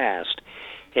in the past,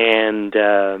 and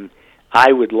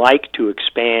I would like to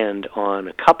expand on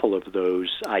a couple of those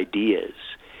ideas.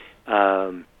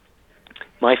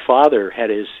 My father had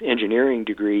his engineering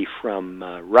degree from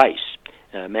Rice,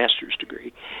 a master's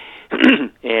degree,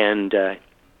 and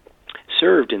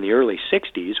served in the early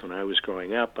 60s when I was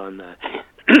growing up on the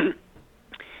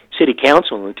city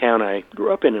council in the town I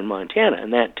grew up in Montana,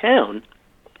 and that town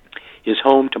is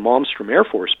home to Malmstrom Air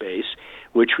Force Base,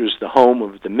 which was the home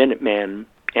of the Minuteman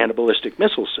anti-ballistic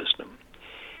missile system.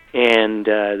 And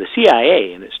the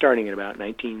CIA, and it's starting in about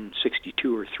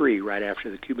 1962 or 3, right after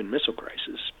the Cuban Missile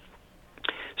Crisis,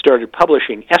 started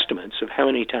publishing estimates of how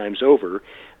many times over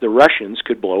the Russians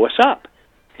could blow us up.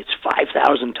 It's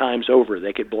 5,000 times over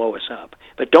they could blow us up.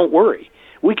 But don't worry,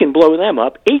 we can blow them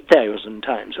up 8,000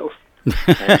 times over.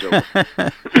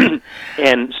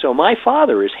 And so my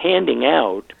father is handing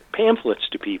out pamphlets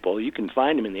to people, you can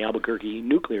find them in the Albuquerque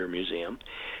Nuclear Museum,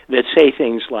 that say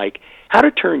things like, how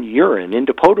to turn urine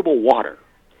into potable water.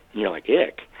 And you're like,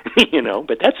 ick,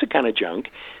 but that's the kind of junk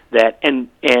that,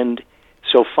 and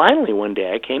so finally one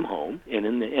day I came home,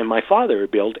 and my father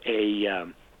had built a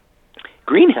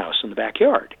greenhouse in the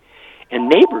backyard, and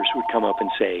neighbors would come up and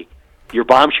say, your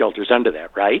bomb shelter's under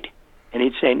that, right? And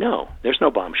he'd say, no, there's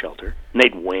no bomb shelter. And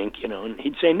they'd wink, and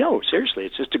he'd say, no, seriously,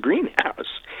 it's just a greenhouse.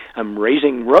 I'm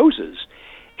raising roses.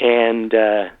 And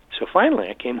so finally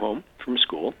I came home from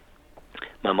school.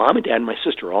 My mom and dad and my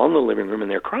sister are all in the living room,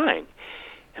 and they're crying.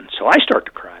 And so I start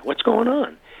to cry. What's going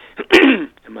on?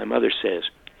 And my mother says,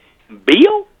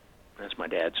 Bill? That's my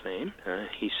dad's name.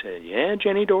 He said, yeah,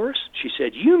 Jenny Doris? She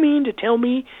said, you mean to tell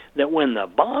me that when the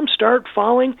bombs start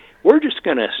falling, we're just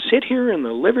going to sit here in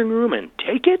the living room and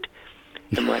take it?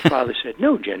 And my father said,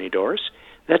 no, Jenny Doris,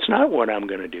 that's not what I'm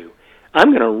going to do. I'm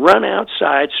going to run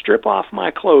outside, strip off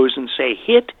my clothes, and say,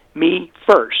 hit me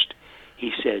first.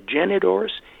 He said, Jenny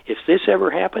Doris, if this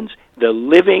ever happens, the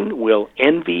living will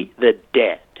envy the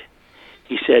dead.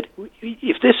 He said,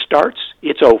 if this starts,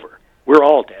 it's over. We're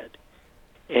all dead.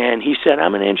 And he said,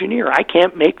 I'm an engineer. I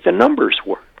can't make the numbers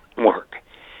work.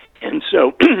 And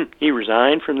so he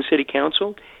resigned from the city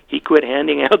council. He quit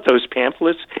handing out those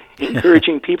pamphlets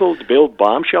encouraging people to build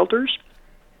bomb shelters.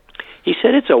 He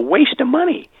said, it's a waste of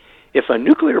money. If a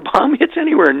nuclear bomb hits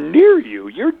anywhere near you,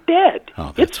 you're dead.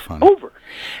 Oh, that's funny. Over.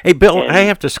 Hey, Bill, I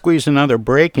have to squeeze another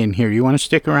break in here. You want to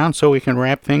stick around so we can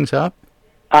wrap things up?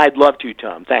 I'd love to,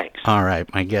 Tom. Thanks. All right.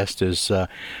 My guest is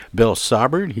Bill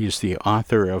Saubert. He's the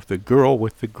author of The Girl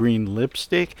with the Green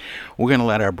Lipstick. We're going to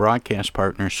let our broadcast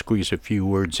partners squeeze a few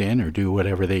words in or do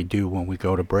whatever they do when we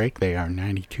go to break. They are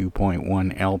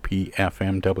 92.1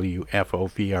 LPFM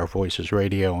WFOV, Our Voices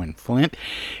Radio in Flint.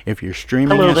 If you're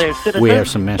streaming Hello us, there, citizens. we have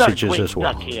some messages as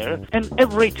well. Duck here, and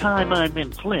every time I'm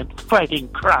in Flint fighting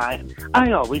crime,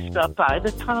 I always stop by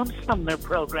the Tom Sumner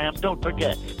program. Don't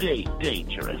forget, stay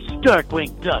dangerous.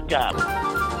 Darkwing Duck out.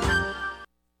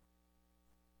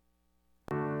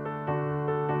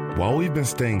 While we've been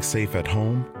staying safe at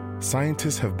home,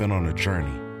 scientists have been on a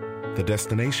journey. The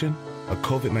destination? A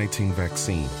COVID-19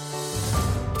 vaccine.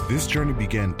 This journey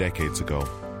began decades ago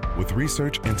with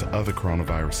research into other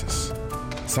coronaviruses.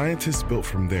 Scientists built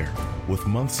from there with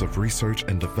months of research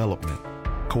and development,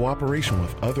 cooperation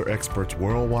with other experts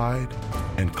worldwide,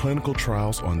 and clinical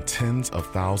trials on tens of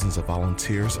thousands of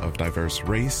volunteers of diverse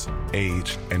race,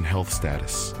 age, and health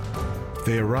status.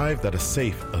 They arrived at a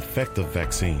safe, effective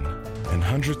vaccine, and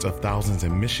hundreds of thousands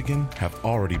in Michigan have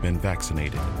already been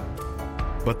vaccinated.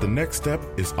 But the next step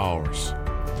is ours.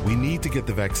 We need to get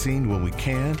the vaccine when we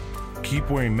can, keep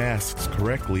wearing masks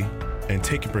correctly, and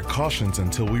taking precautions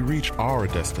until we reach our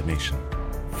destination,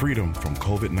 freedom from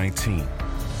COVID-19.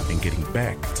 and getting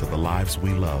back to the lives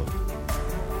we love.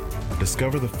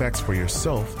 Discover the facts for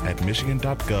yourself at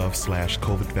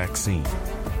michigan.gov/COVID vaccine.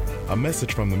 A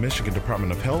message from the Michigan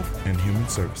Department of Health and Human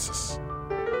Services.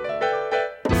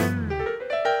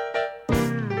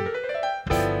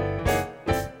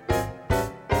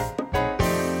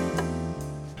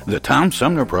 The Tom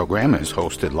Sumner program has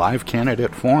hosted live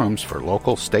candidate forums for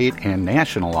local, state, and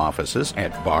national offices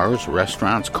at bars,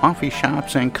 restaurants, coffee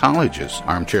shops, and colleges.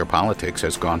 Armchair Politics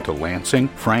has gone to Lansing,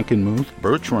 Frankenmuth,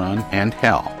 Birch Run, and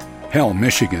Hell,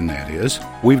 Michigan, that is.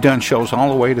 We've done shows all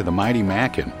the way to the Mighty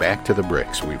Mac and back to the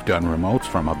Bricks. We've done remotes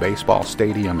from a baseball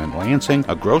stadium in Lansing,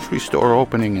 a grocery store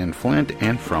opening in Flint,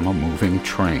 and from a moving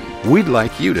train. We'd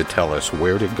like you to tell us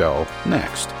where to go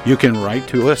next. You can write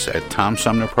to us at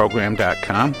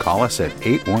TomSumnerProgram.com, call us at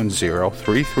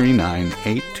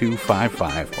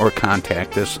 810-339-8255, or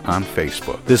contact us on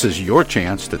Facebook. This is your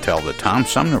chance to tell the Tom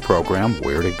Sumner program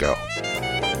where to go.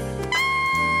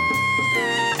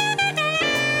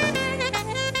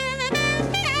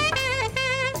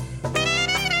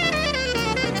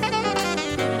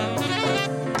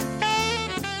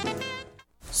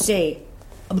 Say,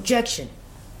 objection.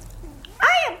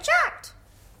 I object.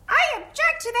 I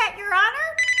object to that, Your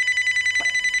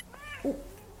Honor.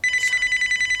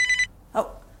 Oh,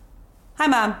 hi,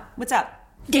 Mom. What's up?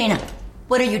 Dana,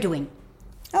 what are you doing?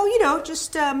 Oh,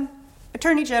 just,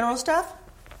 Attorney General stuff.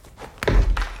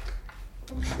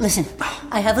 Listen,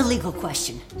 I have a legal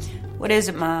question. What is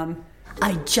it, Mom?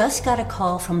 I just got a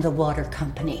call from the water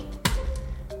company.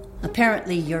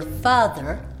 Apparently, your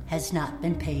father has not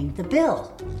been paying the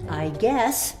bill. I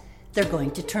guess they're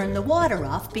going to turn the water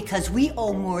off because we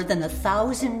owe more than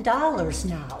 $1,000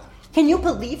 now. Can you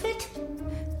believe it?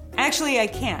 Actually, I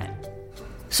can't.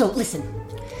 So listen,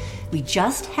 we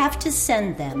just have to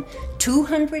send them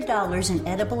 $200 in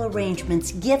Edible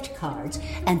Arrangements gift cards,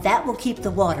 and that will keep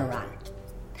the water on.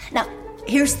 Now,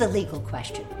 here's the legal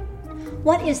question.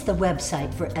 What is the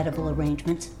website for Edible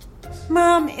Arrangements?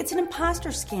 Mom, it's an imposter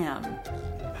scam.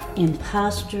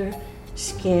 Imposter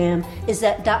scam. Is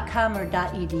that .com or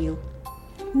 .edu?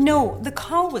 No, the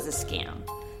call was a scam.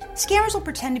 Scammers will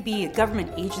pretend to be a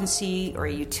government agency or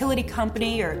a utility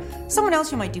company or someone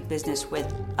else you might do business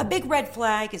with. A big red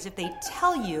flag is if they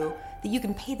tell you that you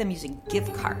can pay them using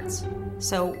gift cards.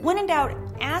 So when in doubt,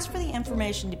 ask for the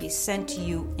information to be sent to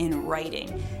you in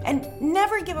writing. And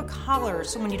never give a caller or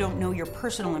someone you don't know your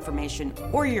personal information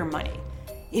or your money.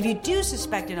 If you do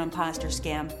suspect an imposter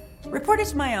scam, report it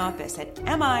to my office at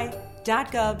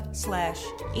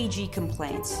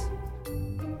mi.gov/agcomplaints.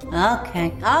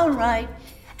 Okay, all right.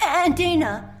 And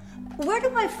Dana, where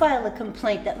do I file a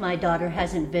complaint that my daughter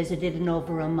hasn't visited in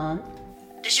over a month?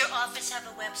 Does your office have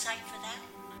a website for that?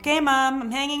 Okay, Mom, I'm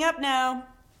hanging up now.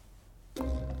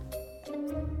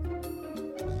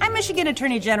 I'm Michigan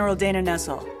Attorney General Dana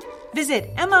Nessel.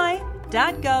 Visit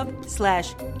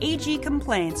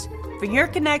mi.gov/agcomplaints for your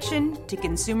connection to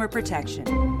consumer protection.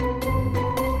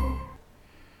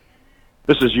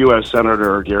 This is U.S.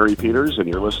 Senator Gary Peters, and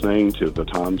you're listening to the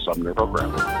Tom Sumner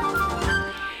Program.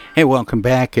 Hey, welcome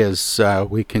back as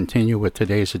we continue with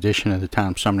today's edition of the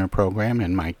Tom Sumner Program,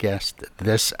 and my guest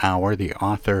this hour, the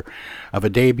author of a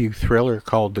debut thriller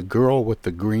called The Girl with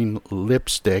the Green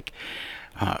Lipstick,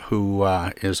 who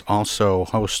is also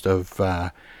host of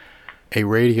a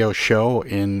radio show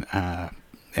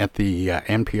at the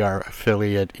NPR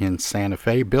affiliate in Santa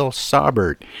Fe, Bill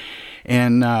Saubert.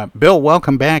 And Bill,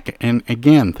 welcome back, and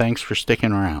again, thanks for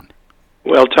sticking around.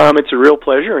 Well, Tom, it's a real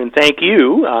pleasure, and thank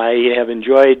you. I have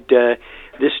enjoyed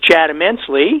this chat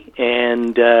immensely,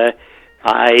 and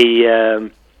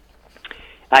I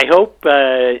hope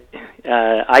I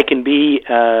can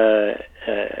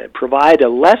provide a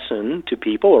lesson to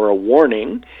people or a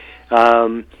warning.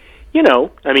 When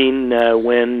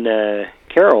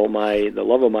Carol, the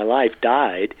love of my life,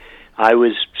 died, I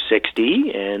was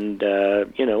 60, and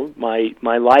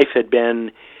my life had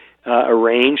been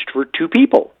arranged for two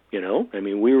people.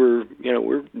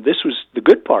 This was the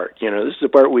good part. This is the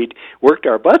part we'd worked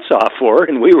our butts off for,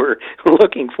 and we were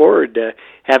looking forward to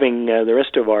having the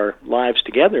rest of our lives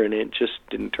together, and it just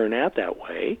didn't turn out that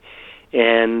way.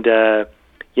 And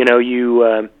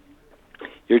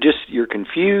you're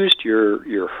confused,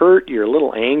 you're hurt, you're a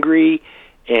little angry,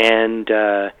 and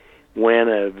when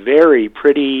a very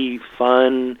pretty,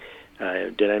 fun,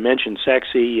 did I mention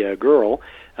sexy girl,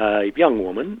 young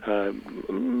woman,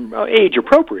 age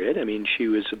appropriate, she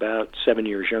was about 7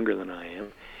 years younger than I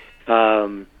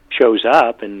am, shows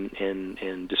up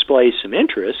and displays some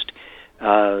interest,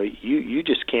 you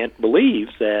just can't believe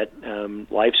that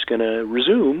life's going to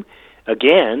resume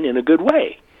again in a good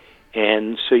way.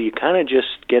 And so you kind of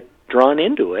just get drawn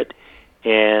into it,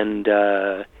 And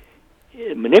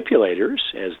manipulators,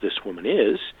 as this woman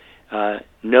is,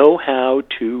 know how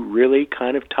to really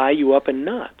kind of tie you up in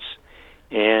knots.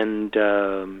 And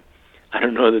I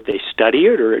don't know that they study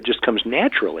it or it just comes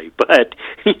naturally, but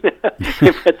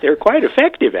but they're quite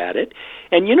effective at it.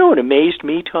 And you know what amazed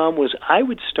me, Tom, was I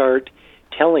would start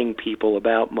telling people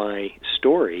about my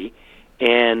story,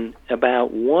 and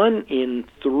about 1 in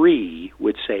 3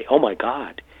 would say, "Oh my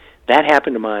God, that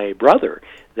happened to my brother,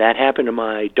 that happened to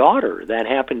my daughter, that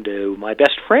happened to my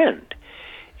best friend."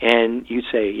 And you'd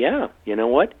say, yeah, you know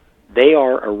what? They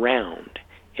are around,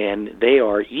 and they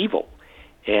are evil.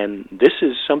 And this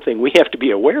is something we have to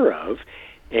be aware of,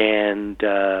 and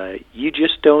you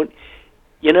just don't,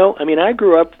 I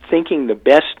grew up thinking the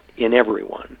best in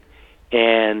everyone,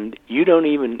 and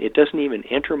it doesn't even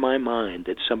enter my mind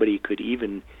that somebody could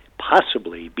even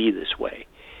possibly be this way.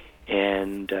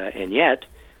 And yet,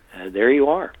 there you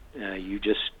are. You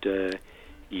just,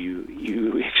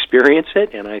 you experience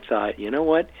it, and I thought, you know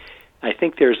what? I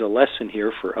think there's a lesson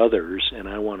here for others, and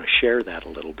I want to share that a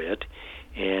little bit.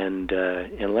 And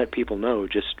let people know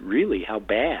just really how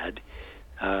bad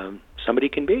somebody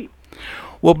can be.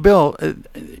 Well, Bill,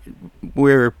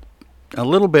 we're a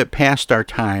little bit past our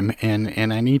time,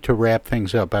 and I need to wrap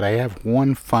things up, but I have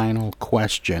one final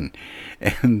question,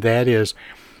 and that is,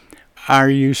 are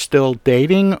you still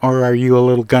dating, or are you a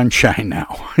little gun-shy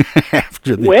now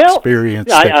after the experience?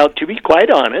 Well, to be quite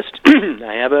honest,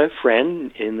 I have a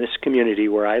friend in this community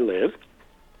where I live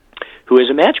who is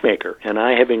a matchmaker, and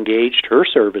I have engaged her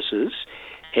services,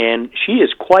 and she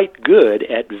is quite good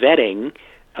at vetting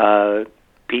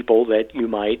people that you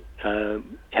might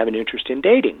have an interest in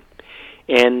dating.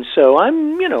 And so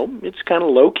it's kind of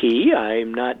low-key.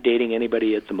 I'm not dating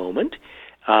anybody at the moment,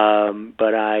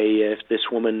 but if this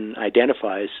woman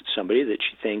identifies somebody that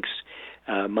she thinks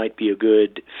might be a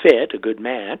good fit, a good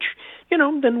match,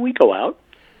 then we go out.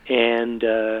 And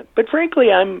but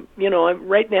frankly, I'm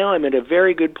right now I'm at a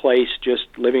very good place, just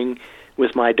living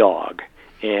with my dog,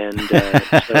 and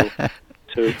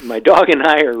so my dog and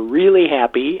I are really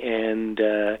happy, and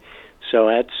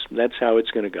so that's how it's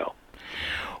going to go.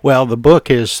 Well, the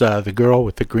book is The Girl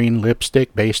with the Green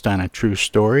Lipstick, based on a true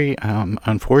story.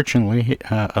 Unfortunately,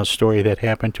 a story that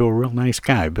happened to a real nice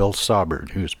guy, Bill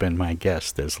Saubert, who's been my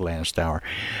guest this last hour.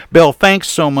 Bill, thanks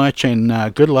so much,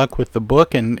 and good luck with the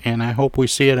book, and I hope we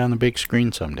see it on the big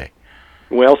screen someday.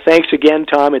 Well, thanks again,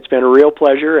 Tom. It's been a real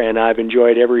pleasure, and I've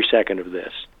enjoyed every second of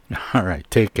this. All right,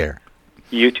 take care.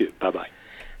 You too. Bye-bye.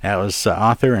 That was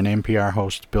author and NPR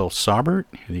host Bill Saubert,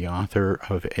 the author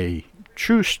of a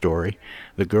true story,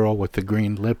 The Girl with the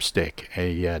Green Lipstick,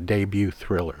 a debut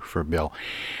thriller for Bill.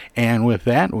 And with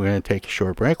that, we're going to take a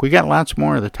short break. We got lots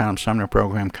more of the Tom Sumner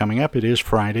program coming up. It is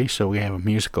Friday, so we have a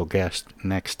musical guest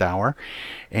next hour.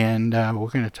 And we're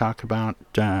going to talk about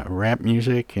rap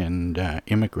music and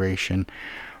immigration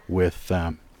with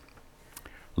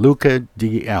Luca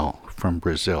D.L. from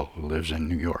Brazil, who lives in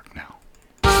New York now.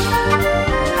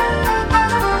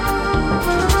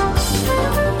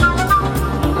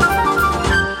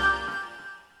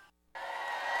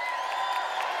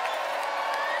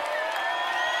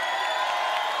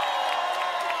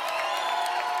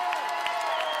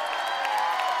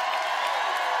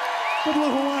 The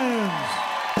Blue Hawaiians.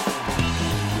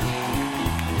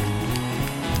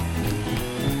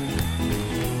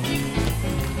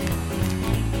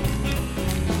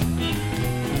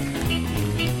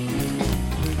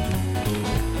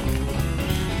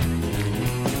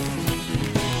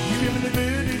 You hear me the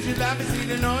bird, you love me, see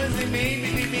the noise they made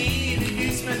me, and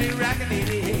you smell the raggedy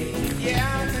head.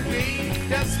 Yeah, it's a great,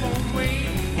 just won't wait.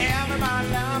 Everybody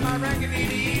love my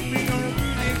raggedy, we gonna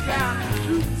put it down,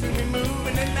 roots and we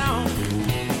moving it down.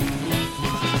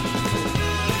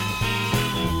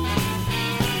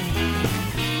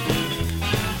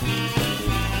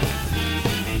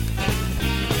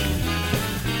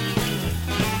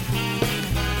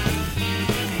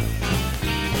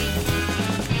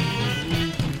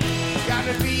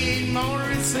 Gotta be a motor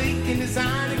and sink and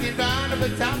design to get round to the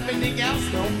top and the gas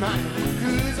don't mind.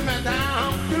 Cruising my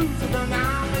down, cruising my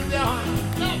down the yard.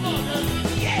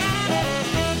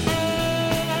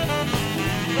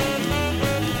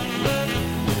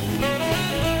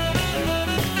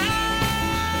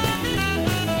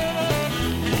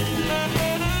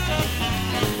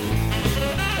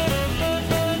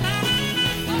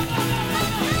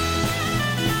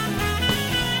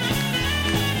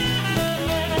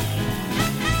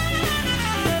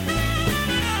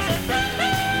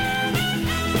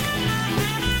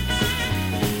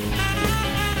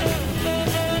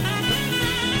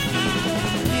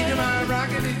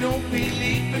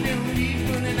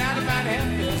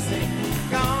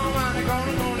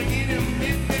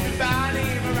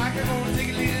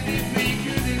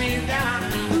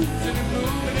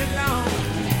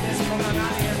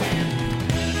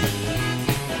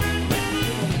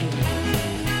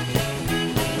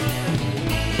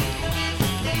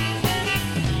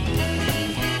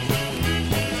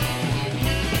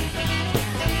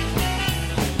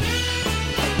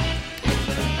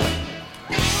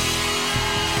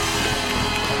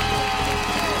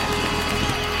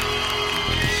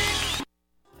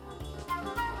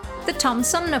 The Tom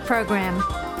Sumner Program.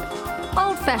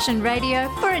 Old-fashioned radio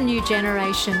for a new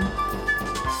generation.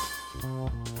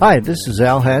 Hi, this is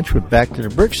Al Hatch with Back to the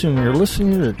Bricks, and you're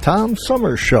listening to the Tom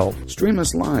Sumner Show. Stream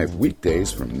us live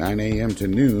weekdays from 9 a.m. to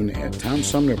noon at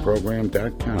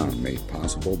TomSumnerProgram.com, made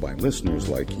possible by listeners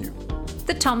like you.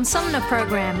 The Tom Sumner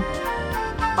Program.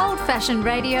 Old-fashioned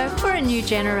radio for a new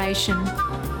generation.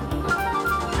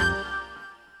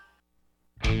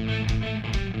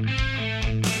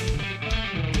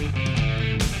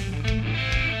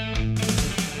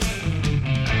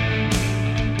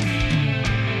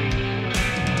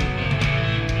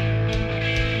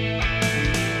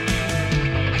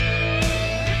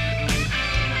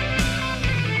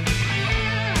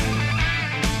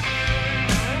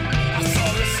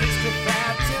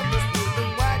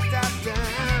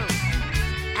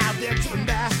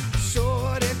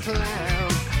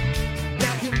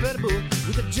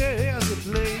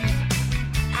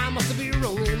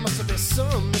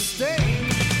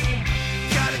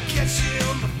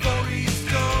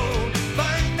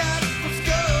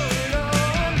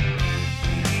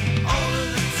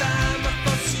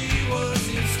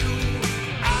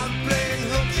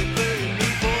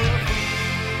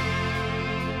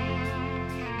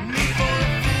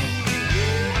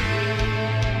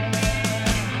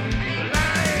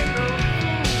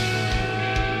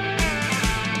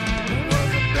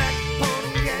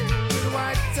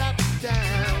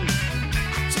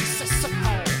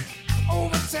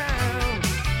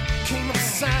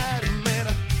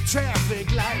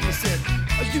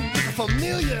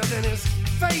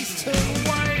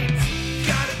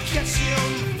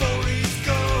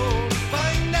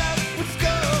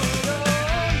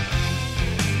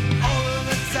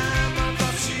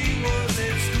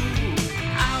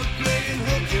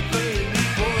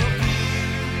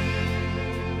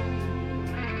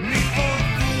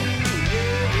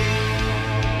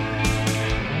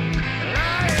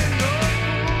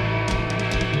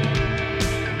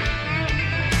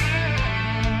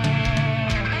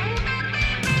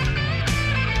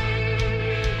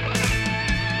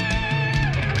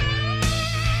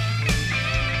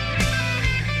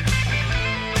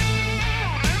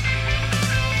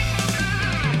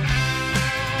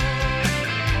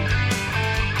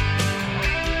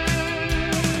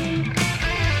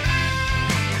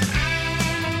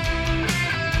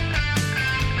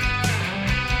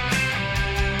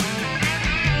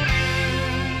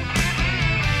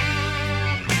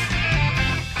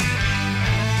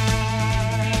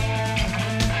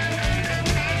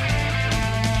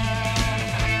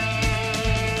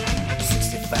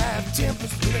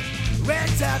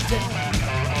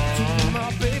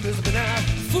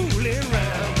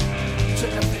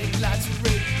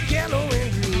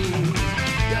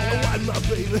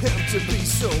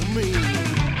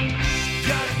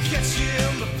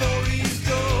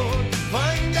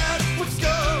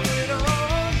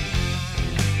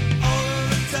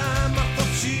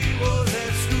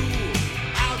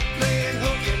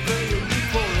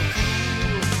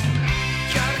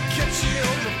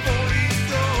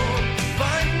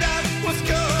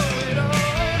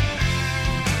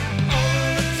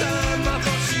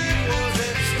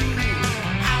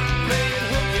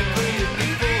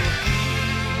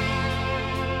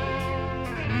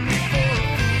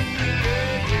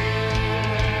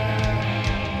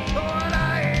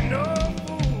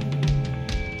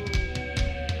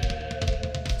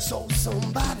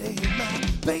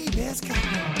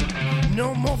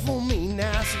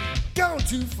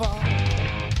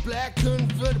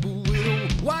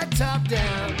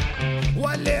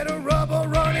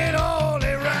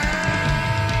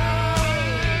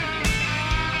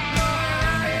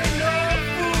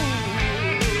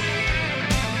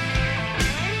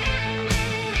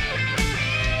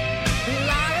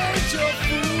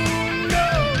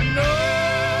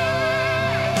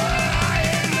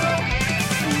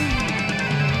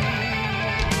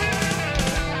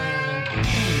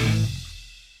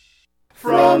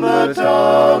 From the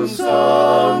Tom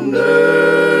Sumner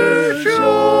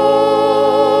Show.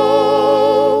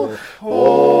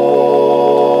 Oh,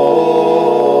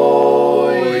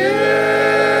 yeah.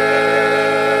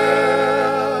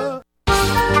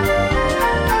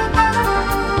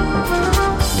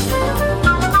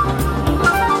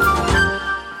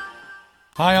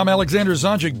 Hi, I'm Alexander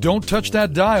Zonjic. Don't touch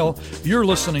that dial. You're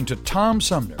listening to Tom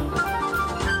Sumner.